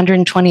resulted in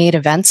 128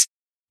 events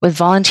with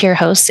volunteer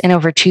hosts and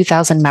over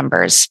 2,000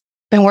 members.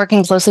 Been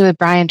working closely with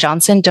Brian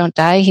Johnson, Don't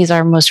Die. He's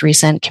our most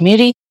recent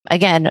community.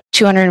 Again,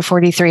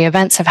 243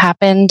 events have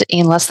happened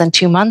in less than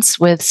 2 months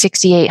with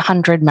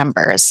 6,800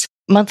 members.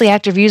 Monthly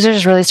active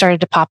users really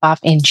started to pop off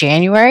in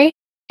January.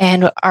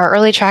 And our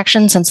early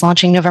traction since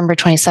launching November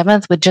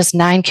 27th, with just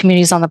 9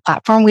 communities on the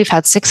platform, we've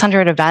had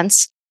 600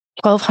 events,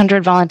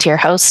 1,200 volunteer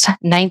hosts,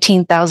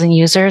 19,000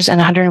 users, and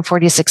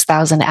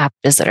 146,000 app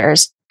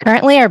visitors.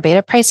 Currently, our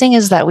beta pricing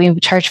is that we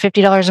charge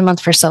 $50 a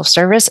month for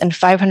self-service and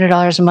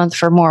 $500 a month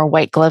for more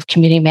white glove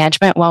community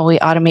management while we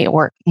automate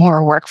more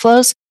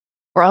workflows.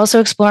 We're also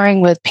exploring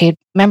with paid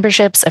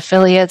memberships,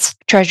 affiliates,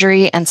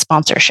 treasury, and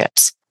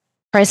sponsorships.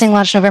 Pricing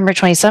launched November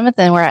 27th,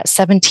 and we're at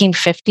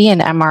 $1,750 in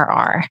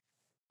MRR.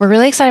 We're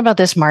really excited about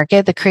this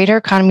market. The creator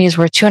economy is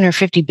worth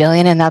 $250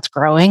 billion, and that's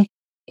growing.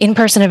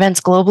 In-person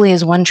events globally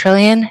is $1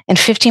 trillion, and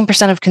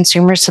 15% of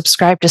consumers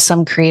subscribe to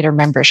some creator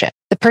membership.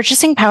 The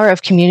purchasing power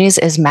of communities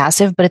is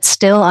massive, but it's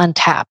still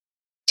untapped.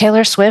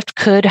 Taylor Swift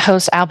could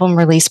host album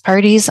release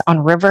parties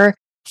on River.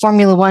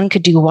 Formula One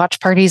could do watch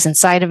parties and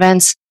side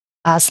events.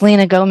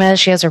 Selena Gomez,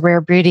 she has a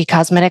rare beauty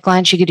cosmetic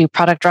line. She could do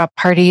product drop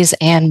parties,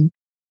 and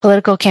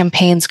political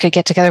campaigns could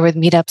get together with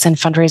meetups and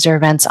fundraiser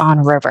events on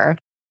River.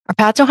 Our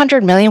path to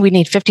 100 million, we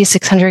need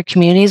 5,600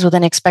 communities with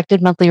an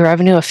expected monthly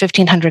revenue of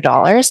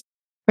 $1,500.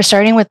 We're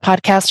starting with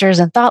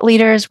podcasters and thought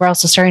leaders. We're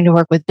also starting to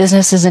work with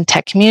businesses and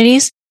tech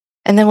communities.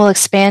 And then we'll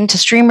expand to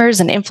streamers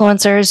and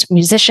influencers,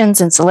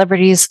 musicians and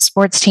celebrities,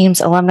 sports teams,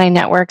 alumni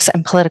networks,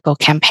 and political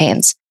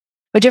campaigns.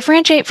 We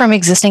differentiate from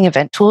existing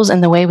event tools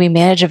in the way we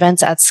manage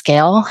events at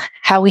scale,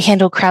 how we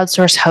handle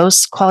crowdsourced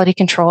hosts, quality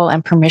control,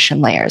 and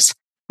permission layers.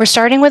 We're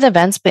starting with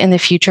events, but in the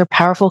future,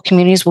 powerful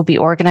communities will be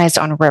organized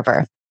on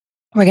River.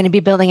 We're going to be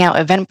building out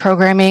event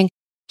programming,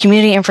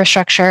 community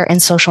infrastructure,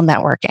 and social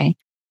networking.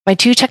 My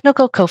 2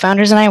 technical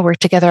co-founders and I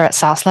worked together at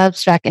Sauce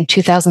Labs back in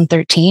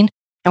 2013,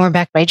 and we're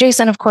backed by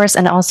Jason, of course,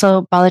 and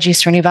also Balaji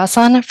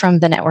Srinivasan from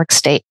the Network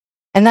State.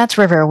 And that's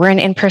River. We're an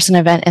in-person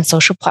event and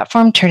social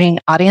platform turning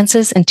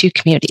audiences into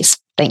communities.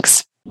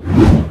 Thanks.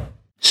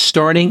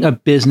 Starting a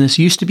business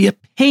used to be a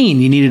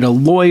pain. You needed a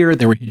lawyer.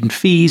 There were hidden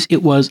fees.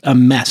 It was a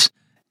mess.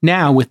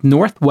 Now with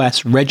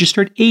Northwest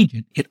Registered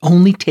Agent, it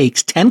only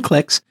takes 10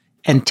 clicks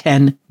and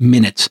 10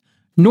 minutes.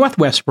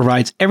 Northwest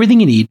provides everything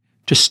you need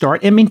to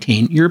start and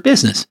maintain your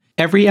business.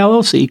 Every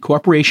LLC,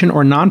 corporation,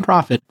 or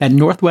nonprofit that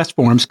Northwest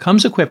forms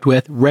comes equipped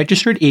with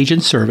registered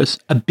agent service,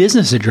 a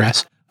business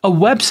address, a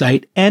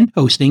website and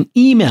hosting,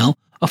 email,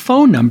 a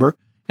phone number,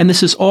 and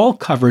this is all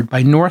covered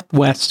by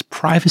Northwest's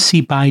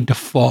Privacy by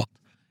Default.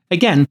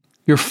 Again,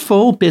 your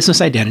full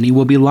business identity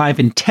will be live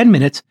in 10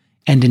 minutes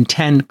and in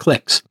 10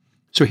 clicks.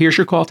 So here's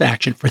your call to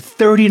action. For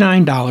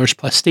 $39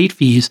 plus state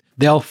fees,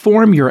 they'll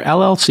form your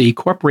LLC,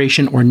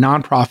 corporation, or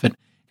nonprofit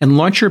and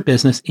launch your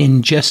business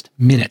in just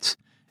minutes.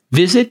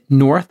 Visit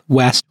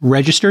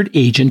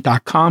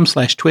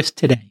northwestregisteredagent.com/twist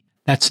today.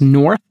 That's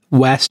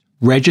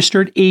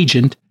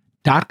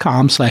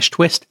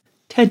northwestregisteredagent.com/twist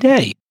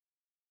today.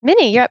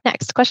 Minnie, you're up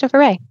next. Question for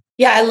Ray.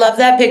 Yeah, I love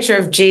that picture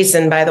of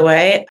Jason, by the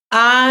way.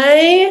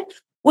 I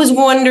was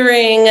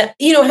wondering,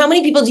 how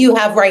many people do you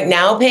have right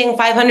now paying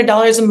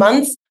 $500 a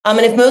month? And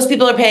if most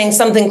people are paying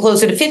something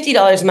closer to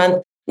 $50 a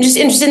month, I'm just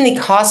interested in the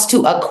cost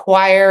to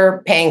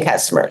acquire paying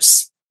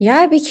customers.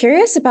 Yeah, I'd be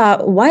curious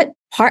about what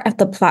part of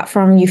the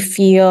platform you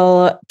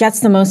feel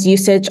gets the most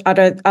usage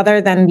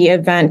other than the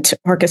event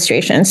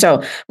orchestration.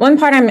 So one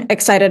part I'm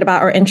excited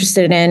about or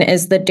interested in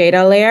is the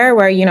data layer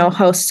where,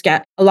 hosts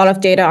get a lot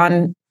of data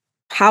on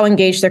how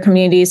engaged their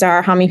communities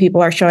are, how many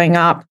people are showing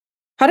up.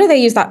 How do they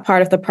use that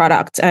part of the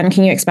product? And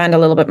can you expand a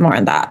little bit more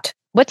on that?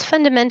 What's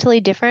fundamentally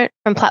different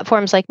from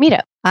platforms like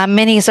Meetup?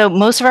 Many. So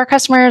most of our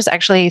customers,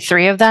 actually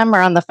 3 of them,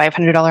 are on the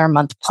 $500 a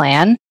month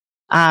plan.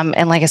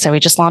 And like I said, we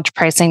just launched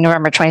pricing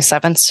November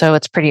 27th, so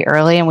it's pretty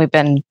early, and we've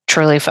been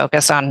truly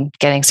focused on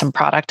getting some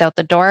product out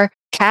the door.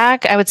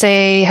 hack, I would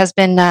say, has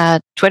been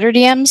Twitter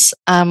DMs.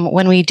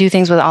 When we do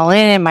things with All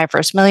In, My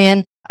First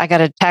Million, I got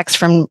a text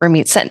from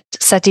Ramit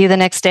Sethi the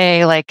next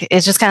day. Like,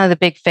 it's just kind of the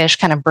big fish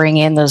kind of bring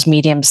in those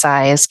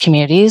medium-sized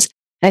communities.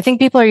 And I think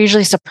people are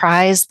usually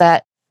surprised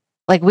that,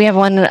 like, we have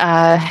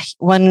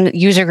one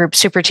user group,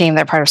 Super Team,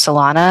 they're part of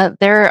Solana.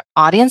 Their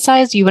audience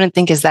size you wouldn't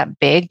think is that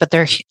big, but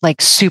they're like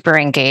super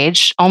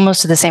engaged,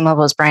 almost to the same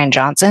level as Brian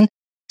Johnson.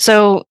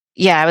 So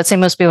yeah, I would say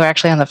most people are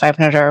actually on the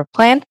 $500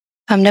 plan.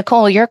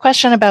 Nicole, your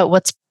question about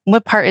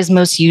what part is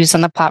most used on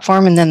the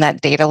platform and then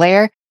that data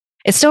layer.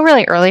 It's still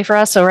really early for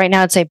us. So right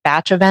now I'd say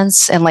batch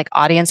events and like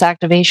audience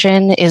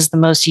activation is the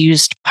most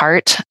used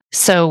part.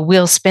 So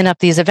we'll spin up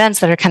these events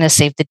that are kind of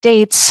save the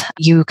dates.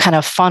 You kind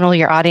of funnel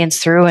your audience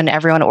through and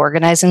everyone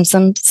organizes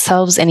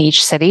themselves in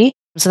each city.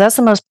 So that's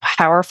the most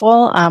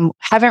powerful.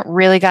 Haven't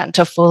really gotten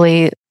to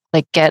fully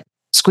like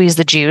squeeze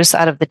the juice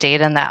out of the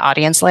data in that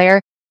audience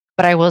layer.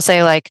 But I will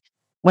say, like,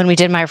 when we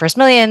did My First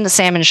Million,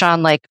 Sam and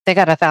Sean, like, they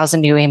got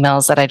 1,000 new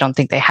emails that I don't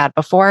think they had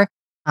before.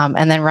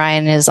 And then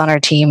Ryan is on our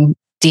team,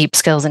 deep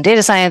skills in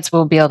data science.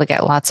 We'll be able to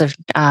get lots of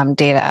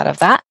data out of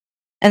that.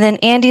 And then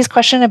Andy's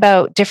question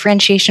about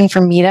differentiation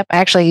from Meetup. I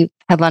actually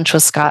had lunch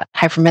with Scott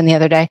Hyperman the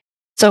other day.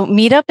 So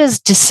Meetup is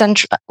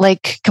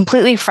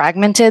completely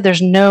fragmented.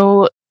 There's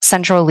no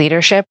central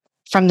leadership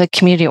from the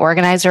community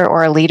organizer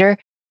or a leader.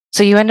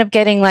 So you end up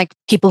getting like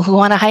people who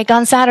want to hike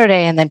on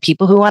Saturday and then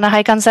people who want to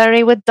hike on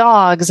Saturday with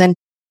dogs. And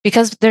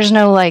because there's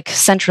no like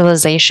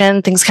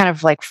centralization, things kind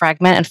of like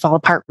fragment and fall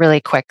apart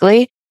really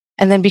quickly.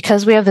 And then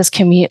because we have this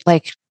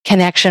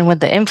connection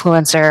with the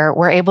influencer,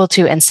 we're able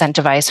to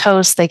incentivize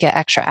hosts. They get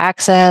extra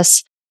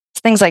access,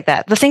 things like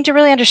that. The thing to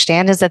really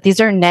understand is that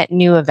these are net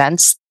new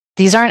events.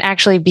 These aren't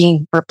actually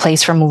being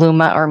replaced from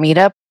Luma or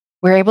Meetup.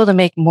 We're able to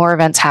make more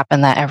events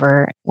happen than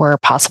ever were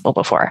possible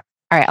before.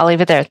 All right, I'll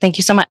leave it there. Thank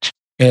you so much.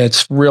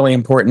 It's really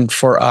important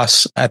for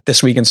us at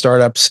This Week in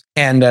Startups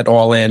and at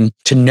All In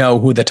to know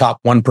who the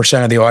top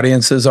 1% of the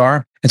audiences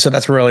are. And so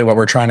that's really what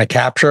we're trying to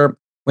capture.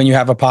 When you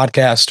have a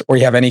podcast or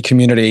you have any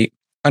community,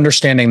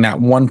 understanding that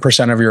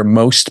 1% of your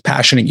most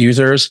passionate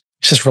users,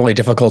 it's just really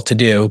difficult to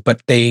do,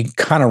 but they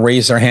kind of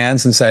raise their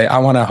hands and say, I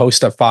want to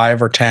host a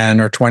 5 or 10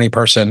 or 20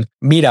 person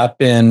meetup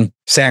in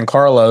San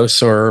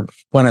Carlos or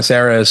Buenos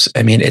Aires.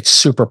 I mean, it's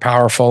super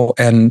powerful.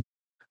 And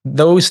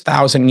those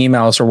 1,000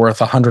 emails are worth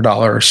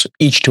 $100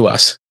 each to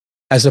us,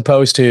 as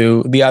opposed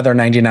to the other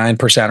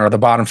 99% or the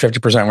bottom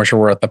 50%, which are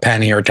worth a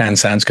penny or 10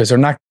 cents, because they're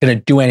not going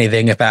to do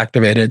anything if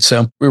activated.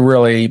 So we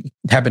really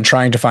have been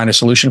trying to find a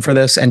solution for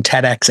this. And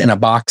TEDx in a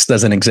box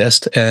doesn't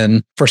exist.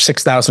 And for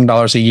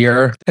 $6,000 a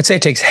year, I'd say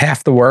it takes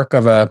half the work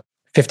of a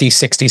 $50,000,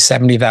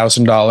 $60,000,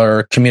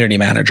 $70,000 community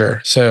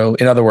manager. So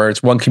in other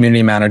words, one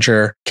community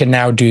manager can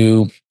now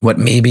do what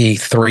maybe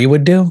 3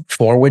 would do,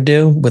 4 would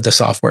do with the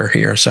software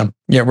here. So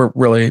yeah, we're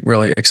really,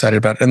 really excited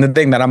about it. And the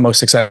thing that I'm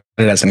most excited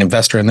as an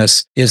investor in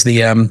this is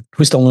the,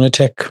 who's the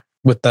lunatic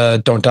with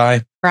the don't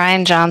die?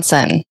 Brian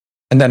Johnson.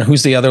 And then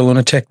who's the other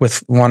lunatic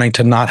with wanting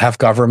to not have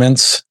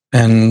governments?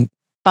 And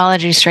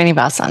Balaji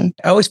Srinivasan.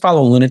 I always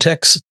follow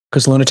lunatics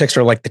because lunatics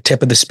are like the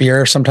tip of the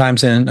spear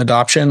sometimes in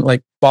adoption.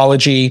 Like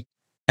Balaji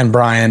and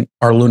Brian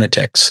are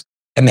lunatics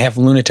and they have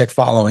lunatic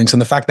followings.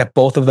 And the fact that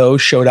both of those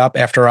showed up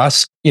after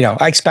us,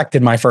 I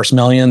expected My First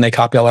Million. They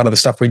copy a lot of the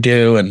stuff we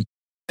do and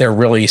they're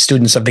really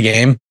students of the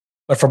game.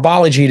 But for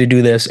Balaji to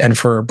do this and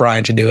for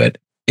Brian to do it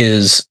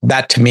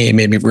that to me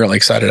made me really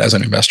excited as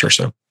an investor.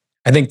 So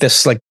I think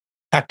this like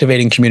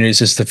activating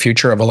communities is the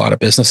future of a lot of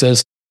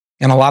businesses.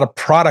 And a lot of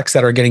products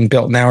that are getting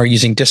built now are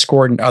using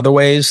Discord and other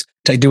ways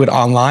to do it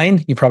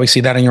online. You probably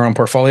see that in your own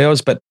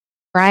portfolios, but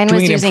Brian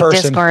was using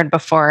Discord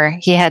before.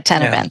 He had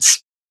 10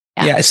 events.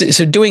 Yeah.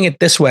 So doing it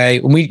this way,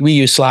 we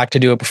used Slack to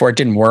do it before, it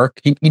didn't work.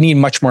 You need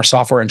much more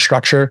software and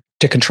structure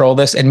to control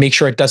this and make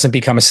sure it doesn't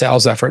become a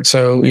sales effort.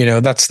 So,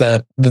 that's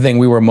the thing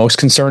we were most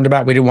concerned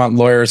about. We didn't want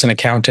lawyers and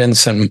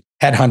accountants and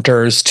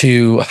headhunters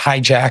to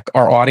hijack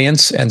our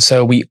audience. And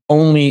so we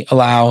only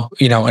allow,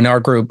 in our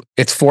group,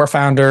 it's 4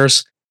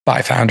 founders,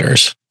 5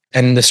 founders.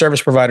 And the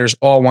service providers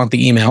all want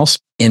the emails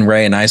in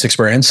Ray and I's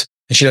experience.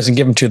 And she doesn't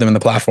give them to them in the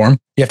platform.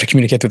 You have to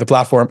communicate through the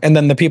platform. And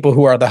then the people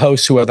who are the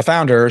hosts, who are the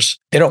founders,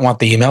 they don't want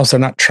the emails.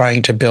 They're not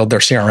trying to build their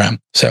CRM.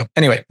 So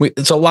anyway,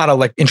 it's a lot of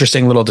like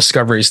interesting little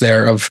discoveries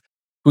there of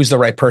who's the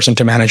right person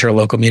to manage your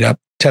local meetup.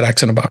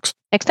 TEDx in a box.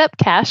 Next up,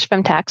 Cash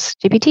from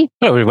TaxGPT.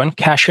 Hello, everyone.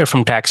 Cash here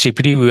from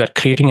TaxGPT. We are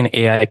creating an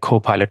AI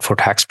co-pilot for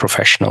tax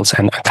professionals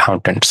and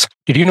accountants.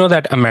 Did you know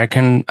that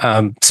American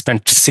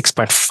spent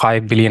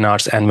 6.5 billion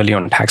hours annually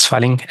on tax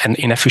filing, and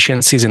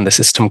inefficiencies in the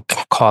system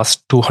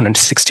cost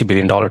 $260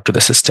 billion to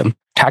the system?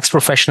 Tax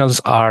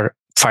professionals are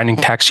finding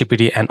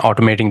TaxGPT and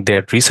automating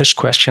their research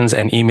questions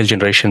and email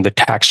generation with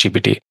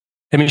TaxGPT.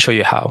 Let me show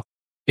you how.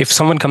 If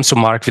someone comes to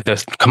Mark with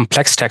a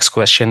complex tax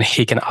question,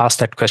 he can ask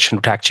that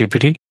question to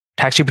TaxGPT.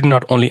 TaxGPT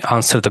not only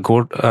answer the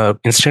code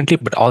instantly,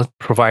 but also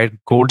provide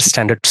gold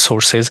standard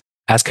sources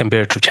as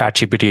compared to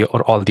ChatGPT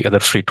or all the other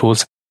free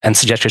tools and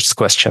suggest its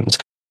questions.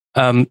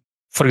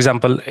 For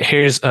example,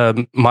 here's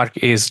Mark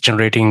is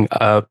generating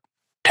a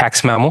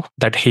tax memo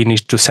that he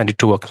needs to send it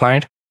to a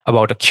client.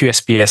 about a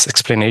QSPS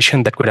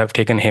explanation that could have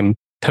taken him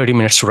 30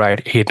 minutes to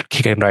write, he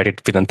can write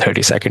it within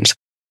 30 seconds.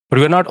 But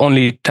we're not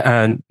only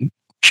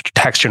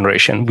tax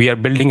generation. We are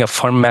building a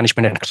firm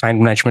management and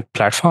client management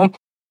platform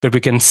where we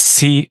can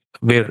see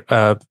where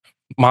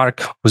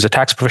Mark, who's a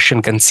tax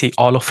professional, can see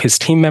all of his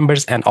team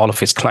members and all of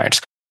his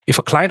clients. If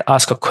a client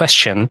asks a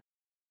question,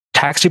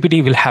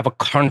 TaxGPT will have a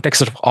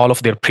context of all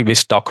of their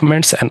previous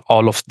documents and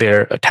all of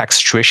their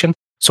tax situation.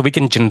 So we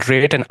can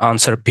generate an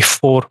answer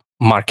before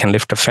Mark can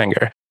lift a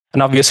finger.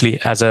 And obviously,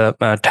 as a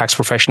tax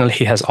professional,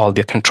 he has all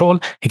the control.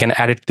 He can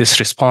edit this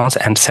response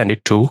and send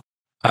it to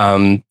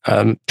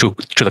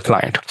the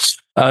client.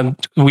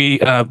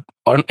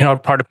 In our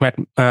product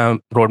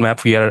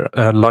roadmap, we are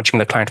launching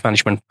the client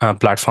management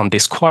platform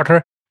this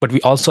quarter, but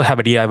we also have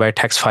a DIY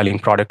tax filing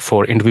product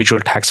for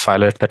individual tax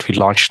filers that we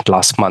launched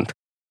last month.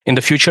 In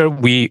the future,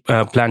 we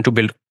plan to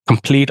build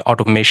complete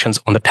automations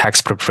on the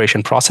tax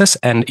preparation process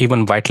and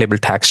even white label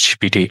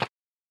TaxGPT.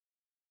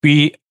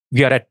 We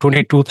are at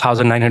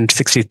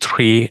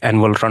 22,963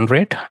 annual run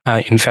rate.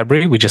 In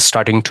February, we're just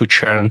starting to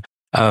churn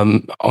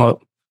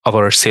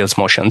our sales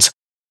motions.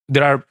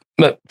 There are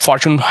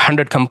Fortune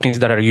 100 companies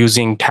that are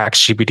using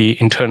TaxGPT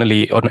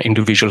internally on an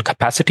individual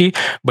capacity,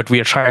 but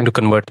we are trying to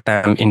convert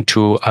them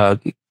into a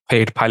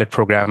paid pilot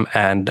program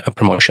and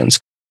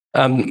promotions.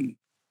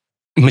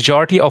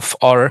 Majority of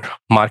our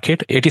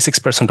market,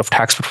 86% of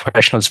tax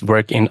professionals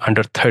work in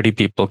under 30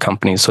 people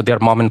companies. So they're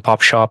mom and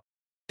pop shop.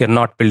 They're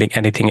not building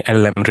anything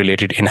LLM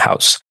related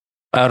in-house.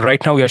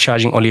 Right now, we are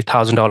charging only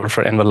 $1,000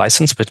 for annual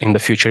license, but in the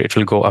future, it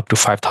will go up to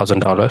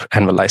 $5,000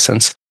 annual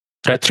license.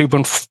 There are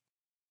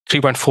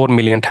 3.4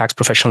 million tax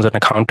professionals and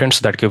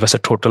accountants that give us a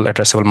total initial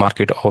addressable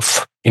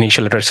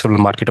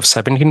market of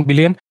 17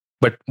 billion,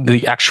 but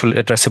the actual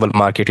addressable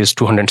market is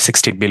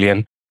 260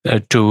 billion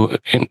to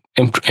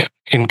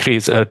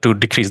decrease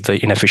the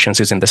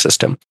inefficiencies in the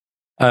system.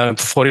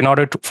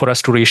 For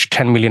us to reach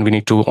 10 million, we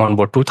need to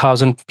onboard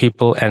 2,000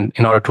 people, and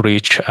in order to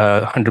reach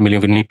 100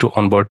 million, we need to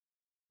onboard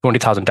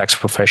 20,000 tax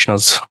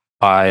professionals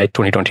by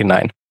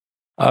 2029.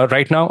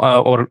 Right now,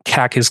 our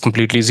CAC is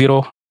completely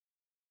zero.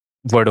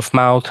 Word of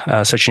mouth,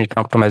 search engine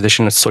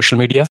optimization, and social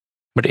media.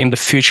 But in the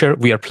future,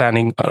 we are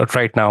planning,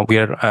 right now, we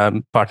are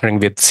partnering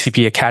with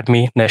CPA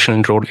Academy, National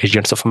Enrolled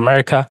Agents of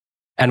America,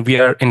 and we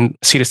are in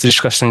serious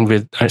discussions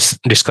with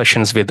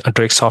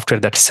Drake Software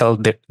that sell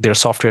their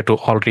software to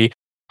already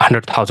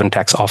 100,000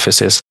 tax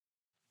offices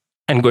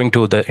and going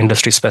to the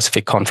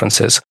industry-specific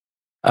conferences.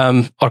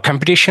 Our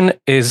competition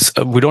is,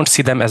 we don't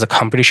see them as a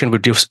competition, we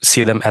do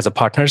see them as a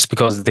partners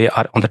because they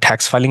are on the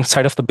tax filing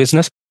side of the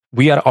business.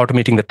 We are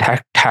automating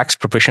the tax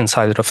preparation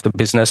side of the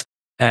business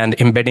and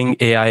embedding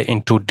AI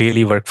into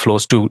daily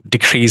workflows to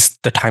decrease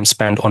the time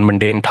spent on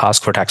mundane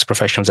tasks for tax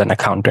professionals and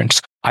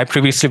accountants. I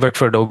previously worked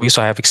for Adobe,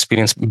 so I have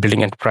experience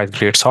building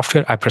enterprise-grade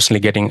software. I personally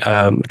getting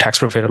a tax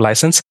preparer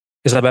license.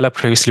 Isabella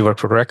previously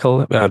worked for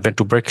Oracle, went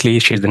to Berkeley.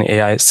 She's an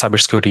AI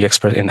cybersecurity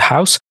expert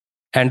in-house.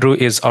 Andrew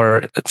is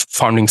our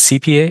founding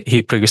CPA.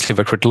 He previously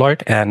worked with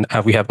Deloitte, and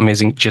we have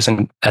amazing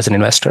Jason as an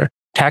investor.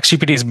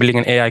 TaxGPT is building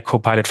an AI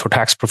co-pilot for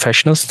tax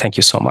professionals. Thank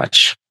you so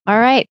much. All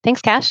right.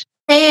 Thanks, Cash.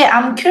 Hey,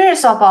 I'm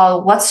curious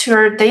about what's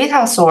your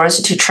data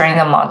source to train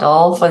a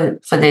model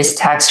for this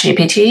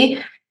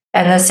TaxGPT?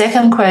 And the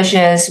second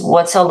question is,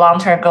 what's a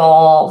long-term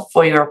goal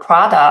for your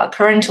product?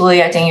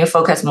 Currently, I think you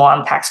focus more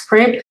on tax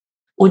prep.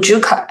 Would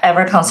you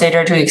ever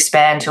consider to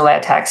expand to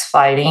like tax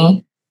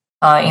filing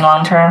in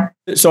long term?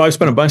 So I've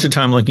spent a bunch of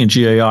time looking at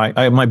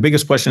GAI. My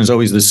biggest question is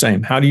always the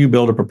same. How do you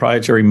build a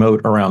proprietary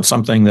moat around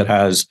something that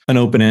has an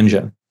open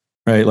engine,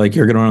 right? Like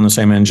you're going to run the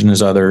same engine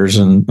as others.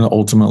 And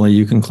ultimately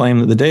you can claim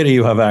that the data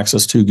you have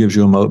access to gives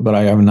you a moat, but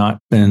I have not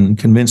been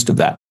convinced of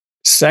that.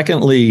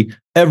 Secondly,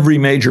 every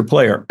major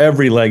player,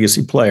 every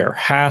legacy player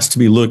has to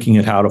be looking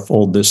at how to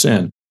fold this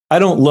in. I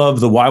don't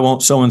love the why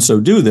won't so-and-so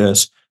do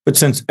this, but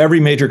since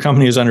every major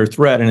company is under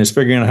threat and is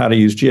figuring out how to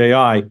use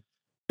GAI,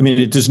 I mean,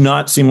 it does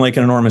not seem like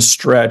an enormous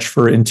stretch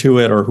for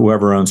Intuit or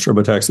whoever owns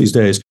TurboTax these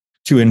days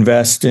to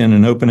invest in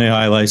an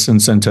OpenAI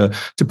license and to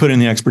put in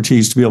the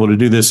expertise to be able to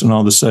do this. And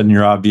all of a sudden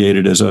you're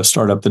obviated as a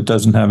startup that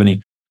doesn't have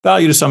any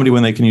value to somebody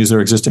when they can use their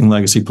existing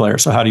legacy player.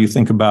 So how do you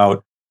think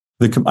about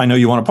I know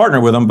you want to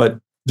partner with them, but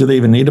do they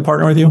even need to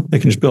partner with you? They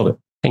can just build it.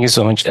 Thank you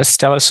so much.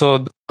 Stella, so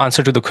the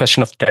answer to the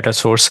question of data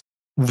source,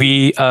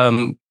 we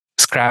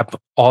scrap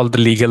all the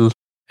legal,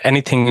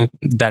 anything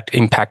that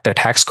impact the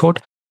tax code,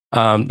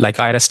 like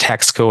IRS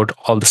tax code,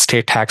 all the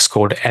state tax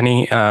code,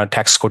 any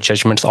tax code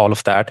judgments, all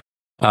of that,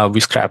 we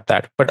scrap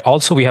that. But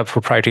also we have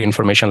proprietary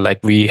information, like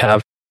we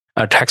have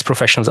tax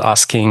professionals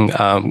asking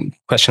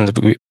questions,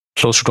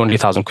 close to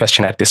 20,000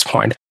 questions at this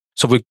point.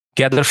 So we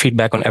gather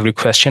feedback on every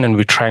question and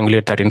we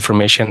triangulate that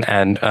information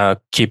and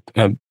keep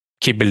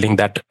building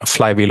that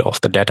flywheel of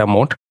the data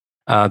moat.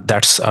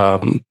 That's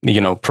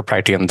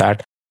proprietary on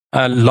that.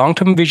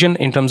 Long-term vision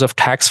in terms of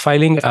tax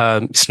filing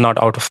is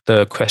not out of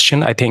the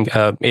question. I think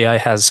AI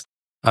has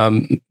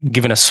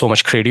given us so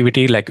much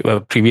creativity. Like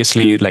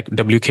previously, like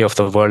WK of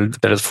the world,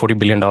 that is a $40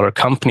 billion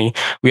company.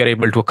 We are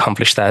able to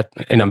accomplish that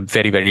in a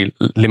very, very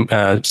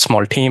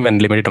small team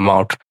and limited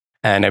amount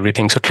and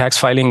everything. So tax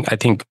filing, I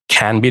think,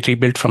 can be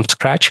rebuilt from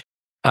scratch,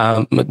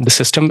 the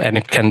system, and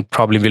it can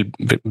probably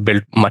will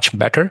build much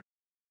better.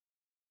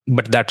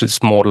 But that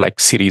is more like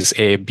Series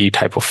A, B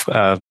type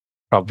of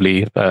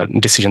probably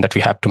decision that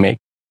we have to make.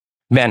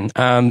 Ben,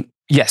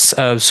 yes.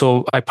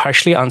 So I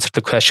partially answered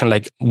the question,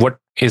 like, what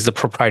is the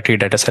proprietary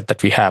data set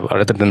that we have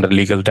other than the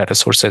legal data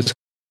sources?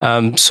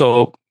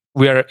 So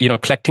we are,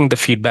 collecting the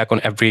feedback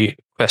on every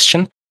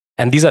question.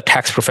 And these are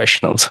tax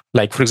professionals.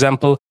 Like, for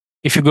example,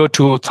 if you go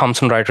to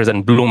Thomson Reuters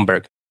and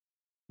Bloomberg,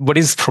 what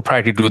is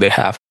proprietary do they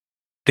have?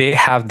 They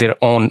have their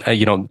own,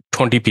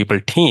 20 people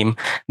team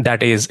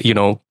that is,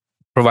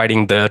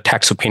 providing the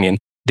tax opinion.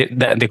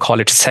 They call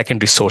it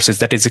secondary sources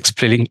that is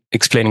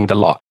explaining the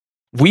law.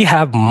 We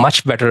have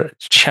much better,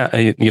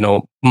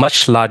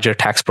 much larger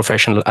tax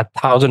professional,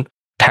 1,000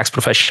 tax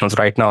professionals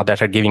right now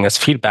that are giving us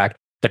feedback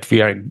that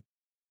we are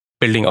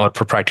building our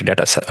proprietary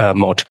data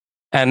moat.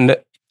 And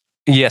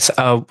yes,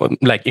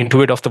 like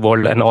Intuit of the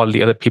world and all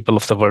the other people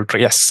of the world,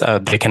 yes,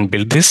 they can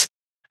build this,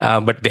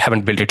 but they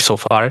haven't built it so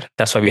far.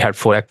 That's why we had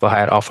 4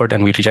 acqui-hire offered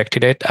and we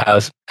rejected it.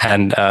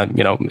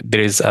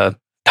 There is a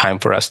time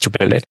for us to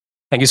build it.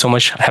 Thank you so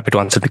much. Happy to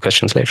answer the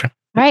questions later.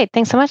 All right.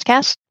 Thanks so much,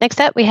 Cash.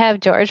 Next up, we have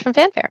George from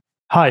Fanfare.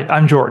 Hi,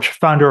 I'm George,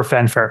 founder of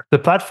Fanfare, the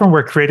platform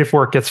where creative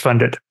work gets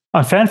funded.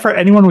 On Fanfare,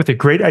 anyone with a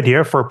great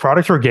idea for a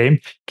product or game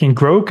can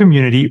grow a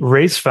community,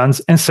 raise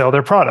funds, and sell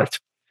their product.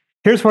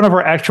 Here's one of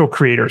our actual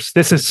creators.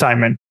 This is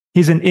Simon.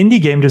 He's an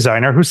indie game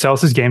designer who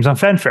sells his games on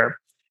Fanfare.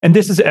 And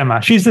this is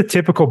Emma. She's the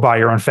typical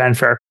buyer on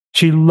Fanfare.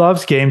 She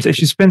loves games and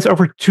she spends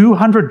over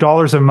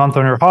 $200 a month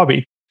on her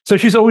hobby. So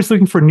she's always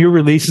looking for new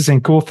releases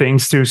and cool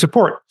things to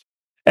support.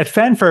 At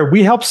Fanfare,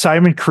 we help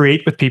Simon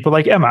create with people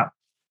like Emma.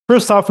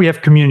 First off, we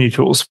have community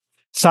tools.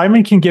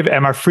 Simon can give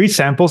Emma free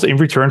samples in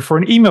return for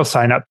an email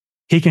sign-up.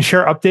 He can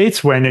share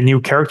updates when a new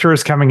character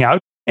is coming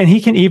out, and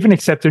he can even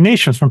accept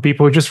donations from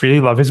people who just really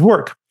love his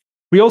work.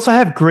 We also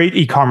have great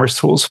e-commerce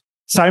tools.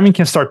 Simon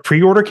can start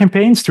pre-order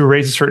campaigns to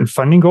raise a certain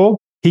funding goal.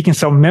 He can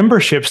sell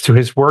memberships to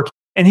his work,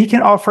 and he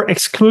can offer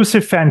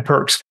exclusive fan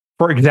perks.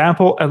 For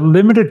example, a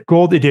limited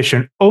gold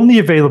edition only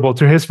available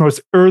to his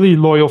most early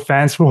loyal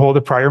fans who hold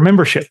a prior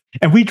membership.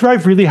 And we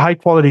drive really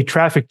high-quality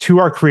traffic to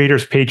our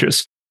creators'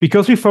 pages.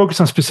 Because we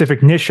focus on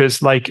specific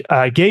niches like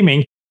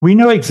gaming, we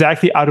know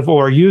exactly out of all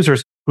our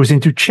users who's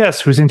into chess,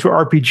 who's into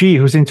RPG,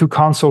 who's into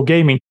console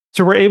gaming.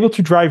 So we're able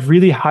to drive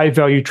really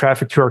high-value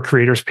traffic to our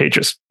creators'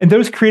 pages. And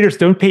those creators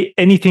don't pay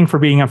anything for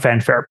being on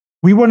Fanfare.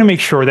 We want to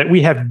make sure that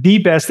we have the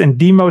best and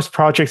the most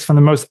projects from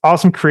the most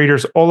awesome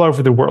creators all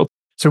over the world.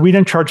 So we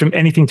don't charge them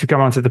anything to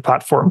come onto the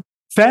platform.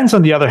 Fans,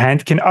 on the other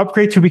hand, can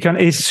upgrade to become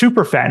a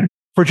super fan.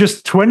 For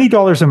just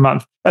 $20 a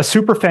month, a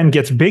super fan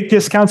gets big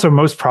discounts on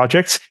most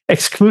projects,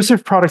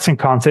 exclusive products and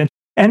content,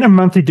 and a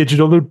monthly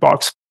digital loot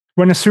box.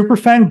 When a super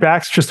fan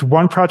backs just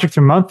one project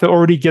a month, they'll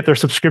already get their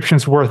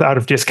subscriptions worth out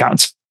of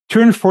discounts.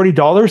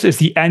 $240 is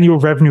the annual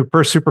revenue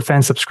per super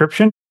fan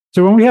subscription.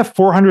 So when we have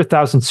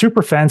 400,000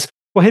 super fans,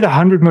 we'll hit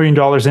 $100 million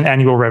in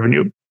annual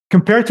revenue.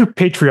 Compared to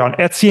Patreon,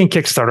 Etsy, and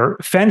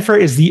Kickstarter, Fanfare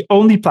is the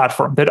only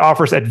platform that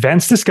offers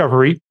advanced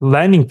discovery,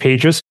 landing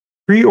pages,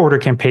 pre-order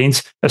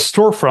campaigns, a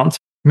storefront,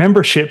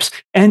 memberships,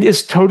 and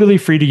is totally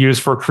free to use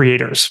for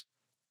creators.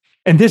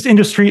 And this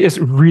industry is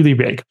really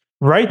big.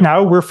 Right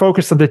now, we're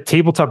focused on the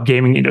tabletop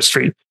gaming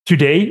industry.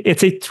 Today,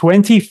 it's a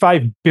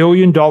 $25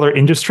 billion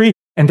industry,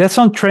 and that's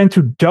on trend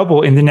to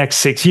double in the next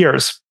 6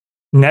 years.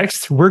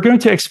 Next, we're going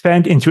to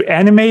expand into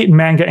anime,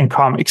 manga, and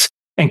comics.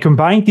 And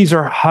combined, these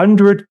are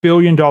 $100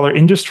 billion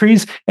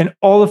industries, and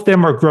all of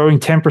them are growing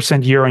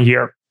 10% year on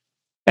year.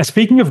 And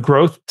speaking of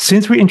growth,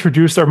 since we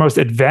introduced our most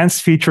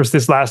advanced features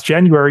this last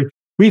January,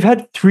 we've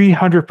had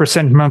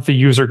 300% monthly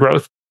user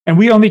growth, and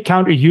we only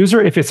count a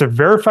user if it's a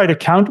verified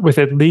account with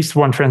at least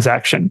one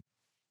transaction.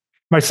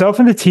 Myself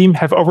and the team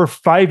have over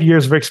 5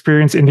 years of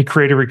experience in the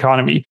creator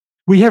economy.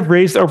 We have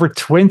raised over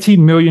 $20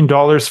 million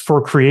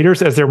for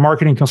creators as their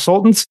marketing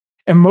consultants,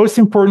 and most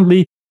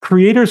importantly,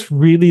 creators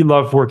really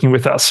love working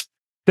with us.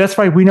 That's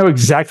why we know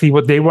exactly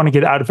what they want to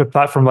get out of a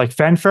platform like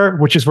Fanfare,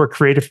 which is where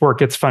creative work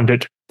gets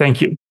funded. Thank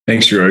you.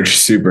 Thanks, George.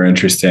 Super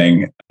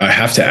interesting. I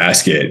have to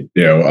ask it,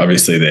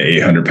 obviously the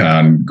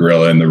 800-pound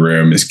gorilla in the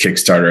room is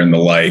Kickstarter and the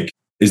like.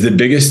 Is the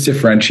biggest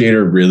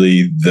differentiator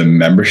really the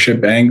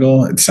membership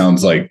angle? It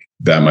sounds like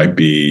that might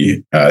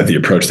be the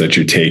approach that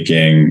you're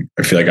taking.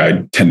 I feel like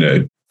I tend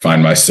to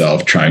find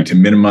myself trying to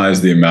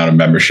minimize the amount of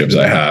memberships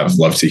I have.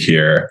 Love to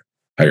hear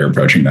how you're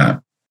approaching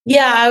that.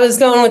 Yeah, I was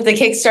going with the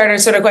Kickstarter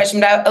sort of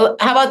question. But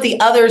how about the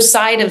other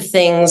side of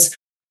things,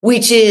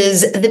 which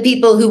is the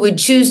people who would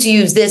choose to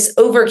use this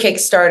over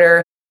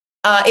Kickstarter?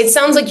 It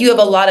sounds like you have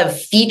a lot of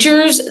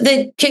features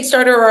that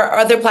Kickstarter or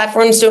other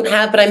platforms don't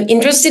have, but I'm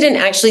interested in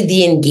actually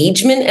the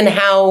engagement and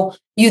how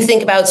you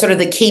think about sort of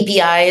the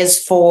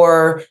KPIs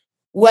for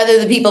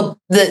whether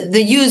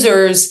the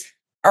users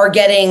are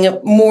getting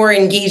more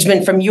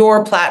engagement from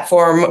your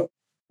platform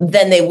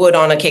than they would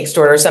on a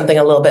Kickstarter or something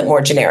a little bit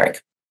more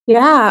generic.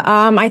 Yeah,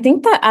 I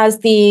think that as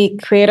the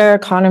creator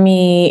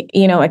economy,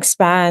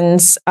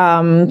 expands,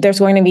 there's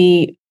going to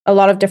be a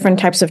lot of different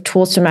types of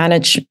tools to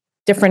manage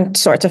different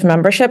sorts of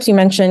memberships. You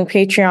mentioned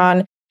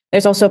Patreon.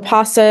 There's also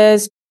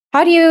passes.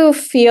 How do you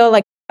feel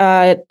like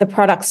the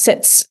product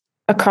sits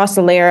across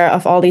the layer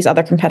of all these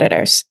other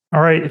competitors?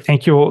 All right.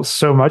 Thank you all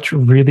so much.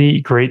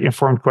 Really great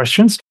informed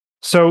questions.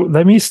 So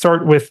let me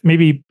start with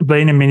maybe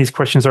Blaine and Minnie's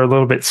questions are a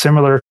little bit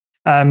similar.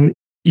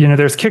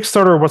 There's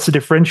Kickstarter, what's the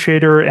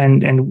differentiator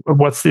and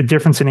what's the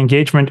difference in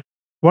engagement?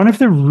 One of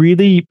the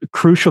really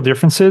crucial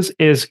differences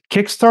is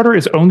Kickstarter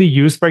is only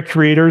used by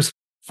creators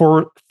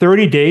for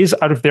 30 days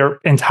out of their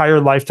entire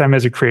lifetime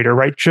as a creator,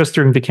 right? Just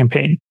during the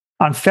campaign.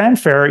 On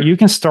Fanfare, you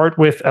can start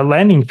with a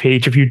landing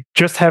page if you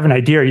just have an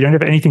idea, you don't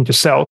have anything to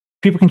sell.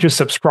 People can just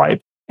subscribe.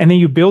 And then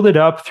you build it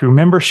up through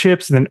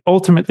memberships. And then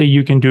ultimately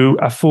you can do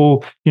a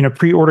full,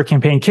 pre-order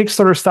campaign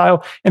Kickstarter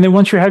style. And then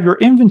once you have your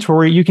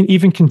inventory, you can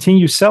even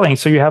continue selling.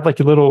 So you have like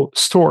a little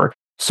store.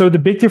 So the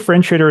big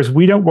differentiator is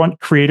we don't want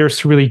creators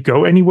to really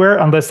go anywhere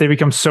unless they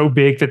become so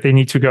big that they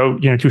need to go,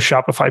 to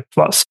Shopify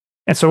Plus.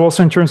 And so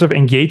also in terms of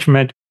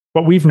engagement,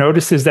 what we've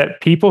noticed is that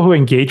people who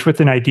engage with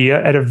an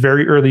idea at a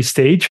very early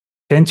stage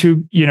tend to,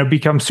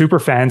 become super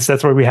fans.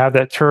 That's why we have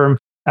that term.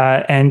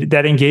 And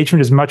that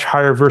engagement is much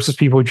higher versus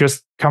people who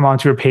just come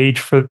onto a page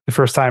for the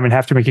first time and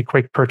have to make a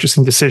quick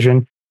purchasing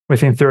decision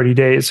within 30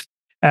 days.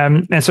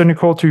 And so,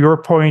 Nicole, to your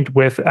point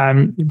with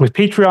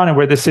Patreon and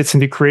where this sits in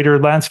the creator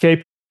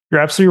landscape, you're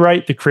absolutely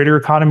right. The creator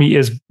economy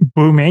is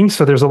booming.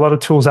 So there's a lot of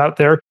tools out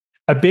there.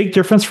 A big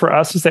difference for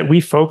us is that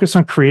we focus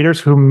on creators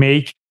who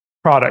make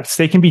products.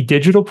 They can be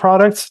digital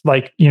products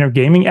like,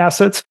 gaming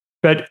assets.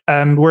 But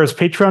whereas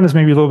Patreon is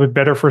maybe a little bit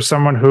better for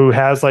someone who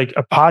has like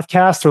a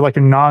podcast or like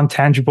a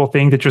non-tangible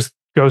thing that just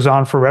goes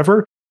on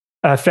forever,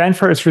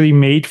 Fanfare is really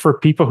made for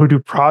people who do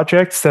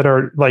projects that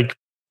are like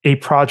a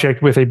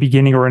project with a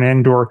beginning or an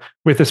end or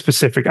with a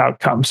specific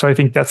outcome. So I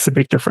think that's the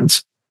big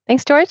difference.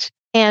 Thanks, George.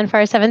 And for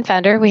our seventh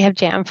founder, we have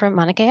Jam from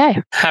Monarch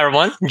AI. Hi,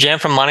 everyone. Jam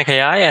from Monarch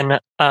AI, and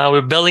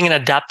we're building an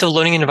adaptive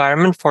learning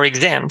environment for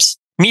exams.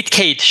 Meet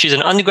Kate. She's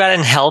an undergrad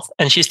in health,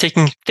 and she's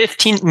taking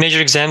 15 major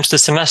exams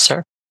this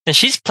semester. And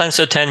she plans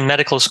to attend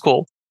medical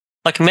school.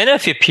 Like many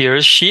of your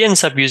peers, she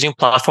ends up using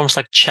platforms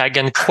like Chegg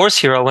and Course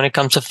Hero when it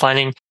comes to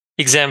finding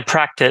exam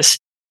practice.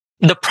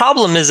 The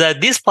problem is that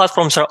these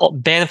platforms are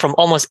banned from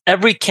almost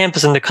every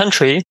campus in the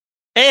country,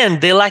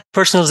 and they lack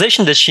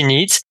personalization that she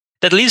needs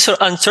that leaves her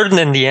uncertain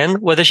in the end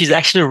whether she's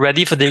actually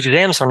ready for the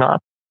exams or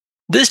not.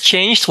 This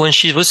changed when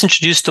she was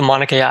introduced to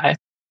Monarch AI.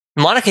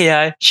 In Monarch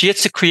AI, she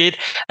gets to create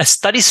a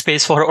study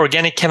space for her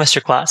organic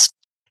chemistry class.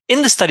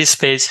 In the study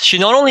space, she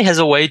not only has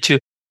a way to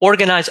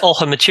organize all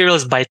her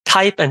materials by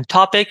type and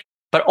topic,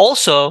 but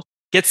also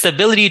gets the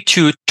ability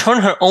to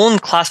turn her own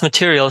class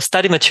materials,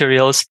 study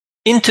materials,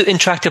 into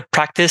interactive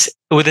practice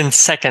within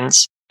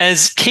seconds.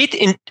 As Kate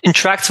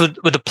interacts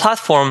with the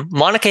platform,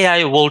 Monarch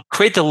AI will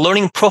create the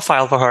learning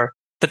profile for her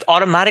that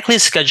automatically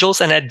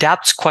schedules and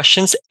adapts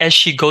questions as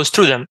she goes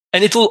through them.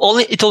 And it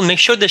will make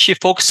sure that she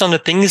focuses on the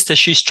things that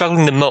she's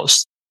struggling the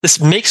most. This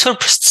makes her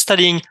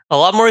studying a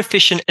lot more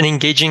efficient and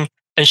engaging,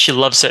 and she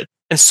loves it.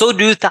 And so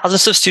do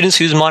thousands of students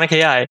who use Monarch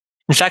AI.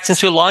 In fact,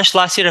 since we launched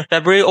last year in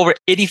February, over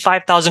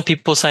 85,000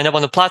 people signed up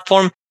on the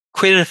platform,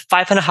 created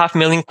 5.5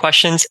 million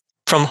questions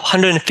from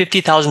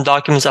 150,000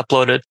 documents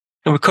uploaded.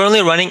 And we're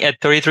currently running at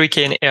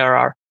 33K in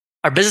ARR.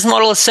 Our business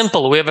model is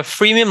simple. We have a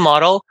freemium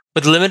model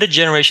with limited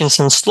generations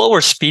and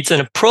slower speeds,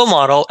 and a pro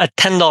model at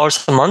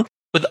 $10 a month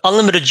with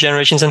unlimited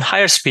generations and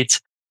higher speeds.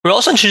 We're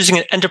also introducing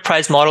an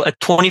enterprise model at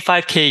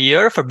 $25K a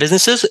year for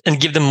businesses and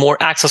give them more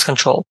access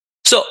control.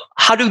 So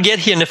how do we get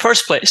here in the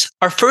first place?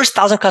 Our first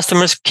 1,000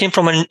 customers came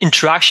from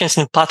interactions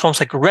in platforms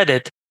like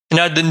Reddit. And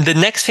now the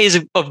next phase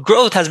of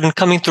growth has been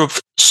coming through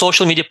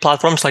social media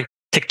platforms like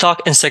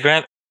TikTok,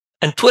 Instagram,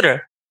 and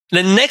Twitter.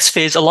 The next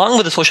phase, along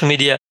with the social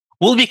media,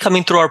 will be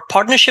coming through our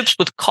partnerships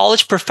with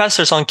college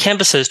professors on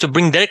campuses to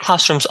bring their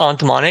classrooms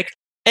onto Monarch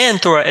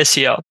and through our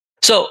SEO.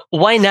 So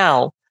why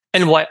now?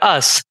 And why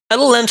us?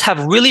 LLMs have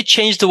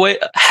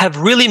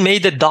really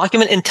made the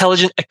document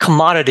intelligence a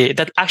commodity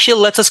that actually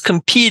lets us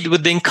compete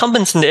with the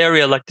incumbents in the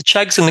area like the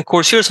Cheggs and the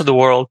Courseiras of the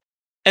world.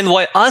 And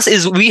why us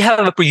is we have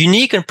a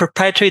unique and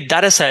proprietary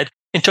data set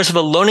in terms of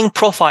a learning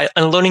profile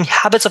and learning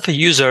habits of a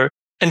user.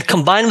 And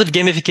combined with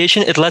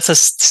gamification, it lets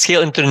us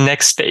scale into the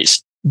next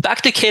phase.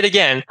 Back to Kate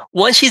again.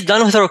 Once she's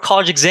done with her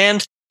college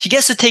exams, she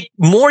gets to take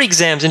more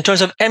exams in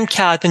terms of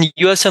MCAT and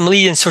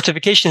USMLE and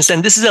certifications.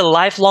 And this is a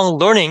lifelong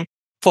learning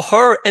for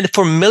her and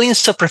for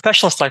millions of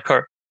professionals like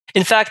her.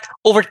 In fact,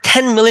 over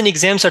 10 million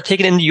exams are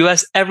taken in the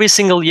US every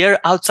single year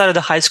outside of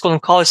the high school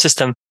and college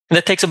system. And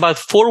that takes about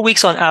 4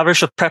 weeks on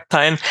average of prep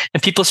time.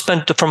 And people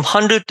spend from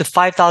 $100 to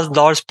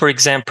 $5,000 per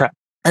exam prep.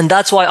 And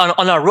that's why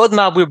on our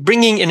roadmap, we're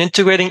bringing and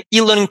integrating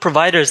e-learning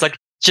providers like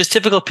just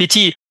typical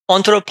PT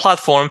onto our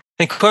platform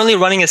and currently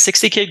running a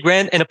 $60K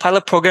grant and a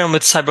pilot program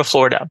with Cyber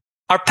Florida.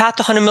 Our path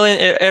to 100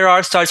 million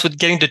ARR starts with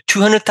getting to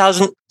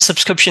 200,000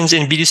 subscriptions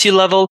in B2C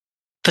level,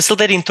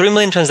 facilitating 3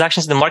 million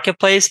transactions in the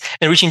marketplace,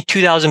 and reaching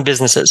 2,000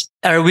 businesses.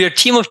 We are a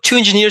team of 2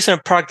 engineers and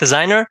a product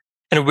designer,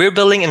 and we're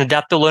building an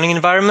adaptive learning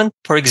environment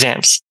for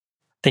exams.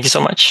 Thank you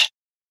so much.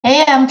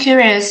 Hey, I'm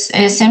curious.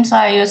 It seems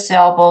like you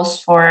sell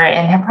both for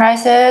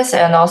enterprises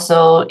and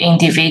also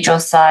individual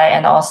side,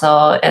 and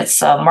also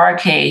it's a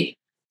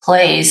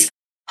marketplace.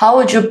 How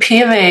would you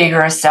pivot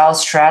your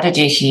sales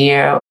strategy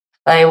here?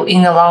 Like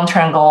in the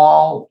long-term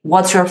goal,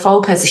 what's your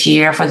focus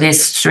here for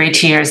these three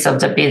tiers of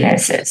the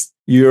businesses?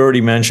 You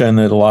already mentioned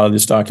that a lot of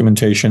this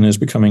documentation is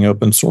becoming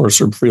open source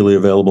or freely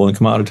available and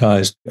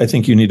commoditized. I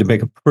think you need to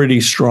make a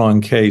pretty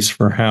strong case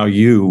for how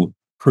you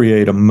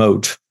create a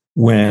moat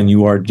when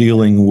you are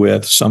dealing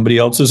with somebody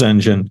else's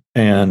engine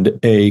and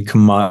a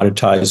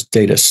commoditized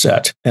data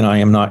set. And I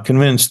am not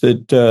convinced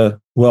that,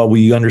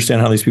 we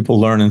understand how these people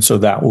learn, and so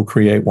that will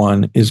create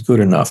one is good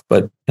enough.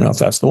 But if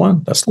that's the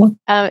one, that's the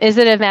one. Is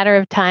it a matter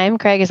of time?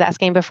 Craig is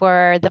asking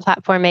before the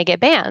platform may get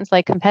banned,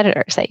 like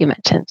competitors that you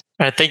mentioned.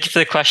 All right, thank you for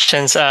the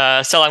questions. So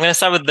I'm going to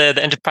start with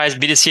the enterprise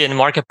B2C and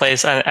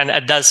marketplace, and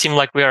it does seem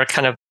like we are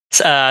kind of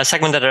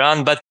segmented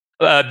around, but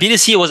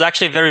B2C was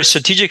actually very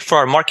strategic for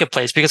our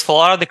marketplace because for a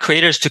lot of the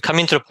creators to come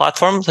into the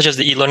platform, such as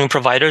the e-learning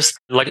providers,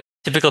 like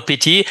typical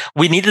PT,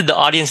 we needed the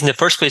audience in the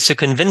first place to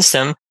convince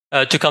them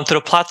to come to the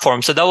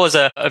platform. So that was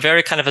a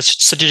very kind of a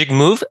strategic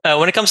move.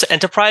 When it comes to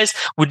enterprise,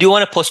 we do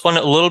want to postpone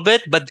it a little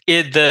bit, but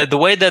the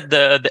way that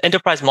the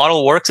enterprise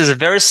model works is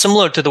very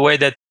similar to the way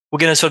that we're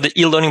going to sort of the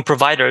e-learning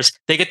providers.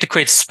 They get to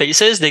create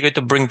spaces. They get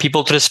to bring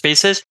people to the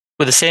spaces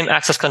with the same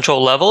access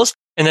control levels.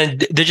 And then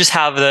they just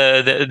have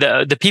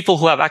the people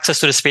who have access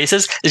to the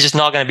spaces is just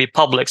not going to be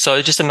public. So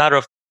it's just a matter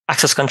of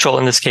access control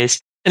in this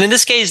case. And in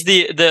this case,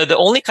 the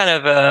only kind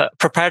of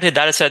proprietary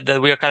data set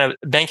that we are kind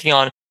of banking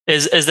on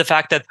is the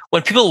fact that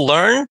when people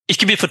learn, it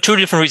could be for two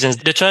different reasons.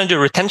 They're trying to do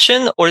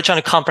retention or they're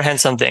trying to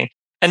comprehend something.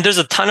 And there's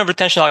a ton of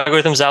retention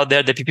algorithms out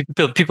there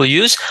that people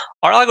use.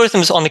 Our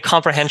algorithm is on the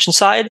comprehension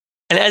side.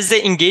 And as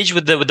they engage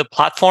with the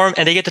platform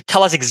and they get to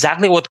tell us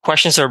exactly what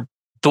questions are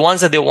the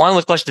ones that they want,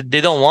 what questions that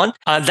they don't want,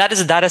 that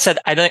is a data set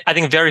I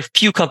think very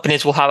few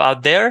companies will have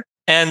out there.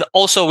 And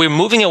also we're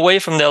moving away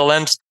from the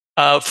LLMs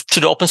to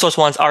the open source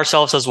ones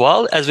ourselves as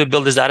well as we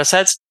build these data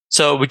sets.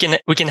 So we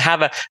can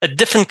have a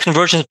different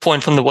conversion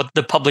point from what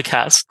the public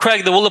has.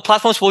 Craig, will the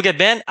platforms will get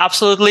banned?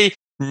 Absolutely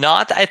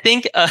not, I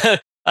think.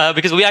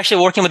 Because we're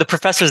actually working with the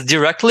professors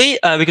directly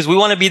because we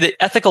want to be the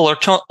ethical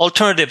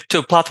alternative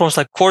to platforms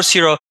like Course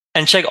Hero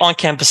and Check on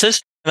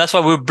campuses. And that's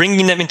why we're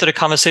bringing them into the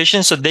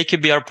conversation so they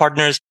could be our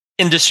partners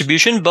in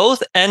distribution,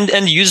 both and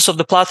users of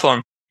the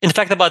platform. In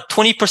fact, about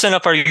 20%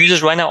 of our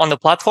users right now on the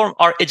platform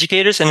are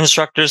educators and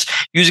instructors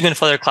using it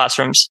for their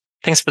classrooms.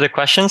 Thanks for the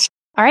questions.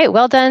 All right,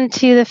 well done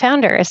to the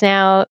founders.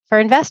 Now, for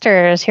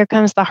investors, here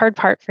comes the hard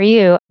part for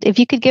you. If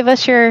you could give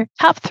us your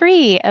top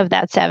 3 of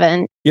that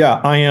 7.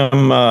 Yeah, I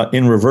am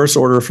in reverse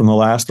order from the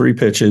last 3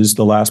 pitches,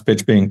 the last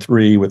pitch being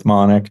 3 with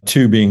Monic,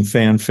 2 being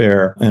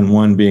Fanfare, and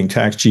 1 being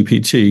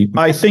TaxGPT.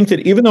 I think that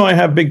even though I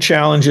have big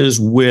challenges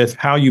with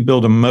how you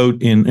build a moat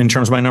in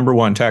terms of my number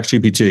 1,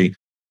 TaxGPT,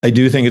 I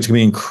do think it's going to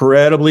be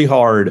incredibly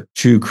hard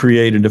to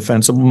create a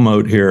defensible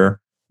moat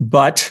here.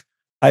 But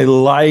I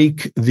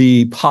like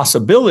the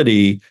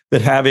possibility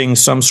that having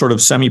some sort of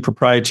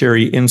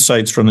semi-proprietary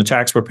insights from the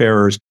tax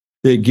preparers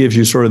that gives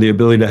you sort of the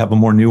ability to have a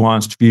more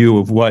nuanced view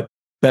of what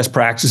best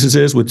practices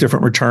is with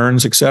different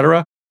returns, et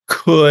cetera,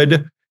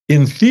 could,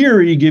 in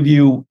theory, give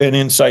you an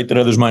insight that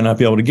others might not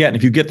be able to get. And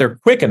if you get there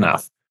quick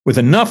enough, with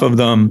enough of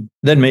them,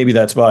 then maybe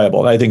that's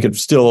viable. I think it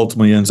still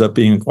ultimately ends up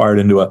being acquired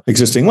into an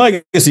existing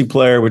legacy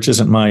player, which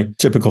isn't my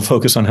typical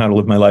focus on how to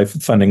live my life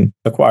funding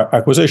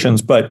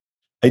acquisitions. But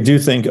I do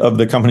think of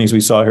the companies we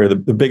saw here,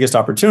 the biggest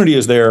opportunity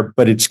is there,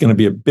 but it's going to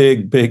be a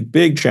big, big,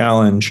 big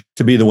challenge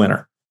to be the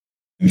winner.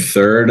 In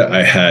third,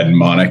 I had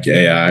Monic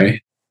AI.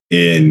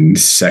 In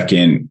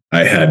second,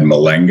 I had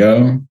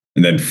Malengo.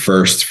 And then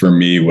first for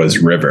me was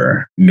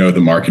River. Know the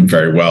market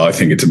very well. I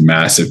think it's a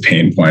massive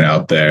pain point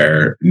out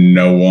there.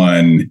 No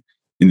one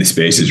in the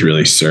space is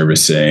really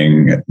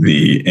servicing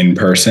the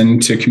in-person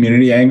to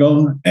community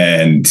angle,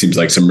 and seems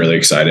like some really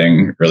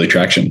exciting early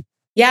traction.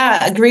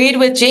 Yeah, agreed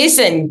with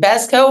Jason.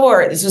 Best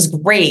cohort. This was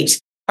great.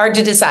 Hard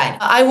to decide.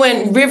 I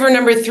went River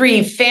number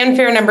 3,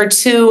 Fanfare number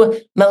 2,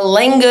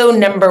 Malengo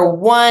number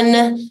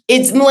 1.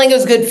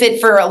 Malengo's a good fit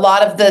for a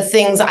lot of the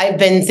things I've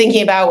been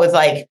thinking about with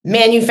like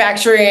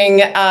manufacturing,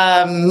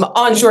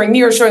 onshoring,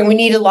 nearshoring. We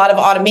need a lot of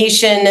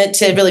automation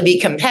to really be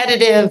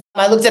competitive.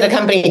 I looked at a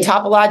company,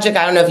 Topologic.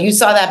 I don't know if you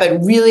saw that,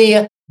 but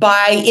really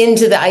buy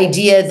into the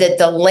idea that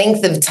the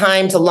length of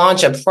time to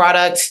launch a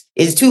product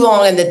is too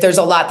long and that there's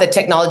a lot that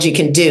technology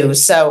can do.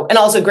 So, and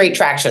also great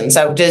traction.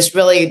 So just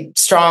really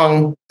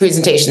strong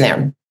presentation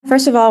there.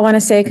 First of all, I want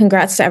to say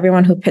congrats to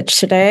everyone who pitched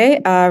today.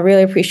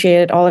 Really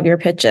appreciated all of your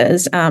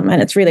pitches. And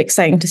it's really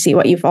exciting to see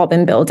what you've all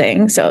been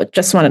building. So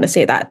just wanted to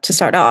say that to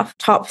start off.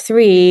 Top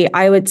 3,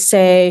 I would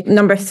say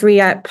number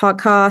 3 at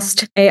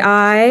Podcast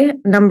AI,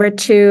 number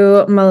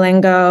 2,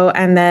 Malengo,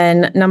 and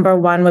then number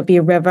 1 would be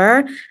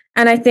River.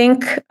 And I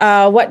think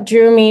what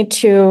drew me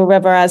to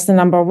River as the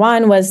number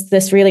 1 was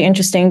this really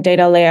interesting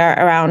data layer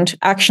around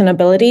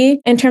actionability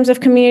in terms of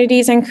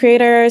communities and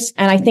creators.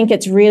 And I think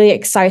it's really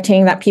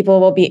exciting that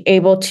people will be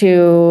able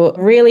to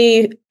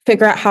really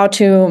figure out how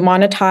to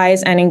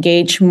monetize and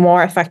engage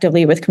more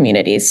effectively with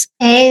communities.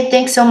 Hey,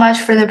 thanks so much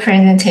for the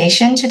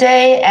presentation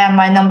today. And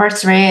my number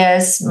 3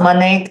 is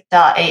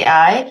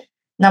Monic.ai.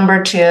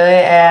 Number 2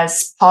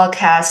 is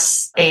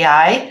Podcast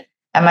AI.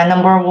 And my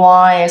number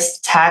 1 is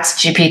Tax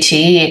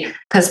GPT.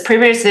 Because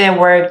previously I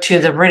worked to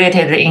the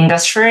related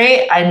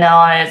industry. I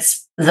know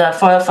it's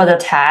for the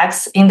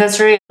tax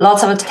industry,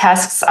 lots of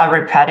tasks are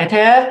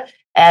repetitive.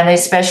 And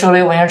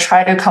especially when you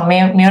try to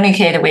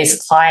communicate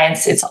with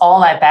clients, it's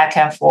all like back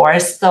and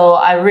forth. So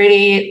I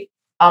really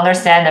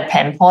understand the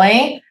pain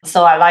point.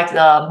 So I like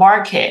the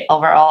market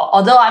overall.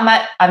 Although I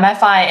might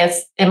find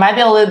it might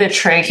be a little bit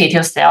tricky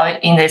to sell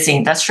in this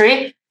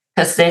industry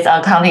because this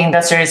accounting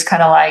industry is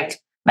kind of like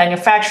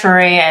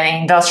manufacturing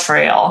and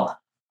industrial.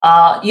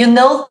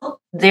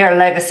 Their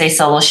legacy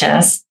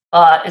solutions,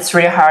 but it's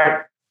really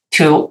hard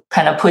to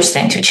kind of push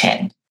them to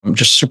change. I'm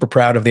just super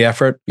proud of the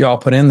effort you all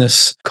put in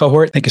this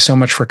cohort. Thank you so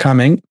much for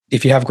coming.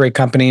 If you have great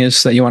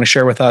companies that you want to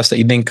share with us that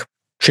you think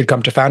should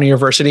come to Founder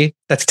University,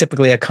 that's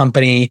typically a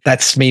company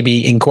that's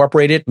maybe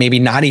incorporated, maybe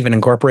not even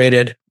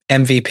incorporated,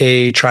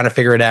 MVP, trying to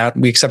figure it out.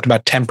 We accept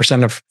about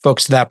 10% of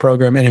folks to that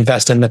program and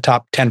invest in the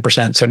top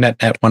 10%, so net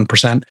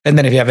 1%. And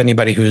then if you have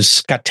anybody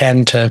who's got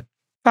 10 to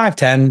 5,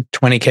 10,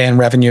 20K in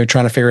revenue,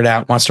 trying to figure it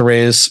out, wants to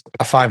raise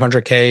a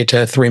 $500K to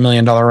 $3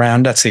 million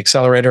round. That's the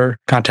Accelerator.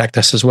 Contact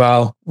us as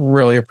well.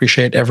 Really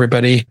appreciate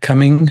everybody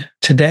coming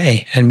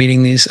today and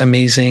meeting these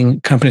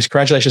amazing companies.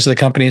 Congratulations to the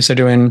companies. They're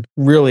doing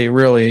really,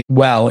 really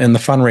well in the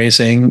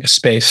fundraising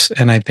space.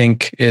 And I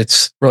think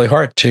it's really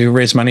hard to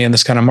raise money in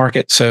this kind of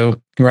market.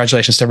 So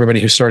congratulations to everybody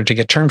who started to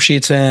get term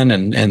sheets in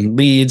and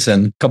leads.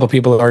 And a couple of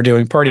people are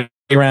doing party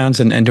rounds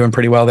and doing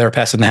pretty well there,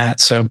 passing the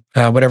hat. So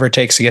whatever it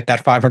takes to get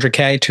that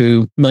 500K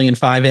to $1.5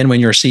 million in when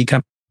you're a C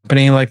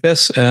company like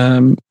this,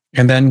 and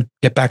then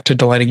get back to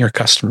delighting your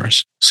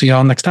customers. See you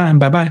all next time.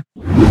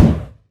 Bye-bye.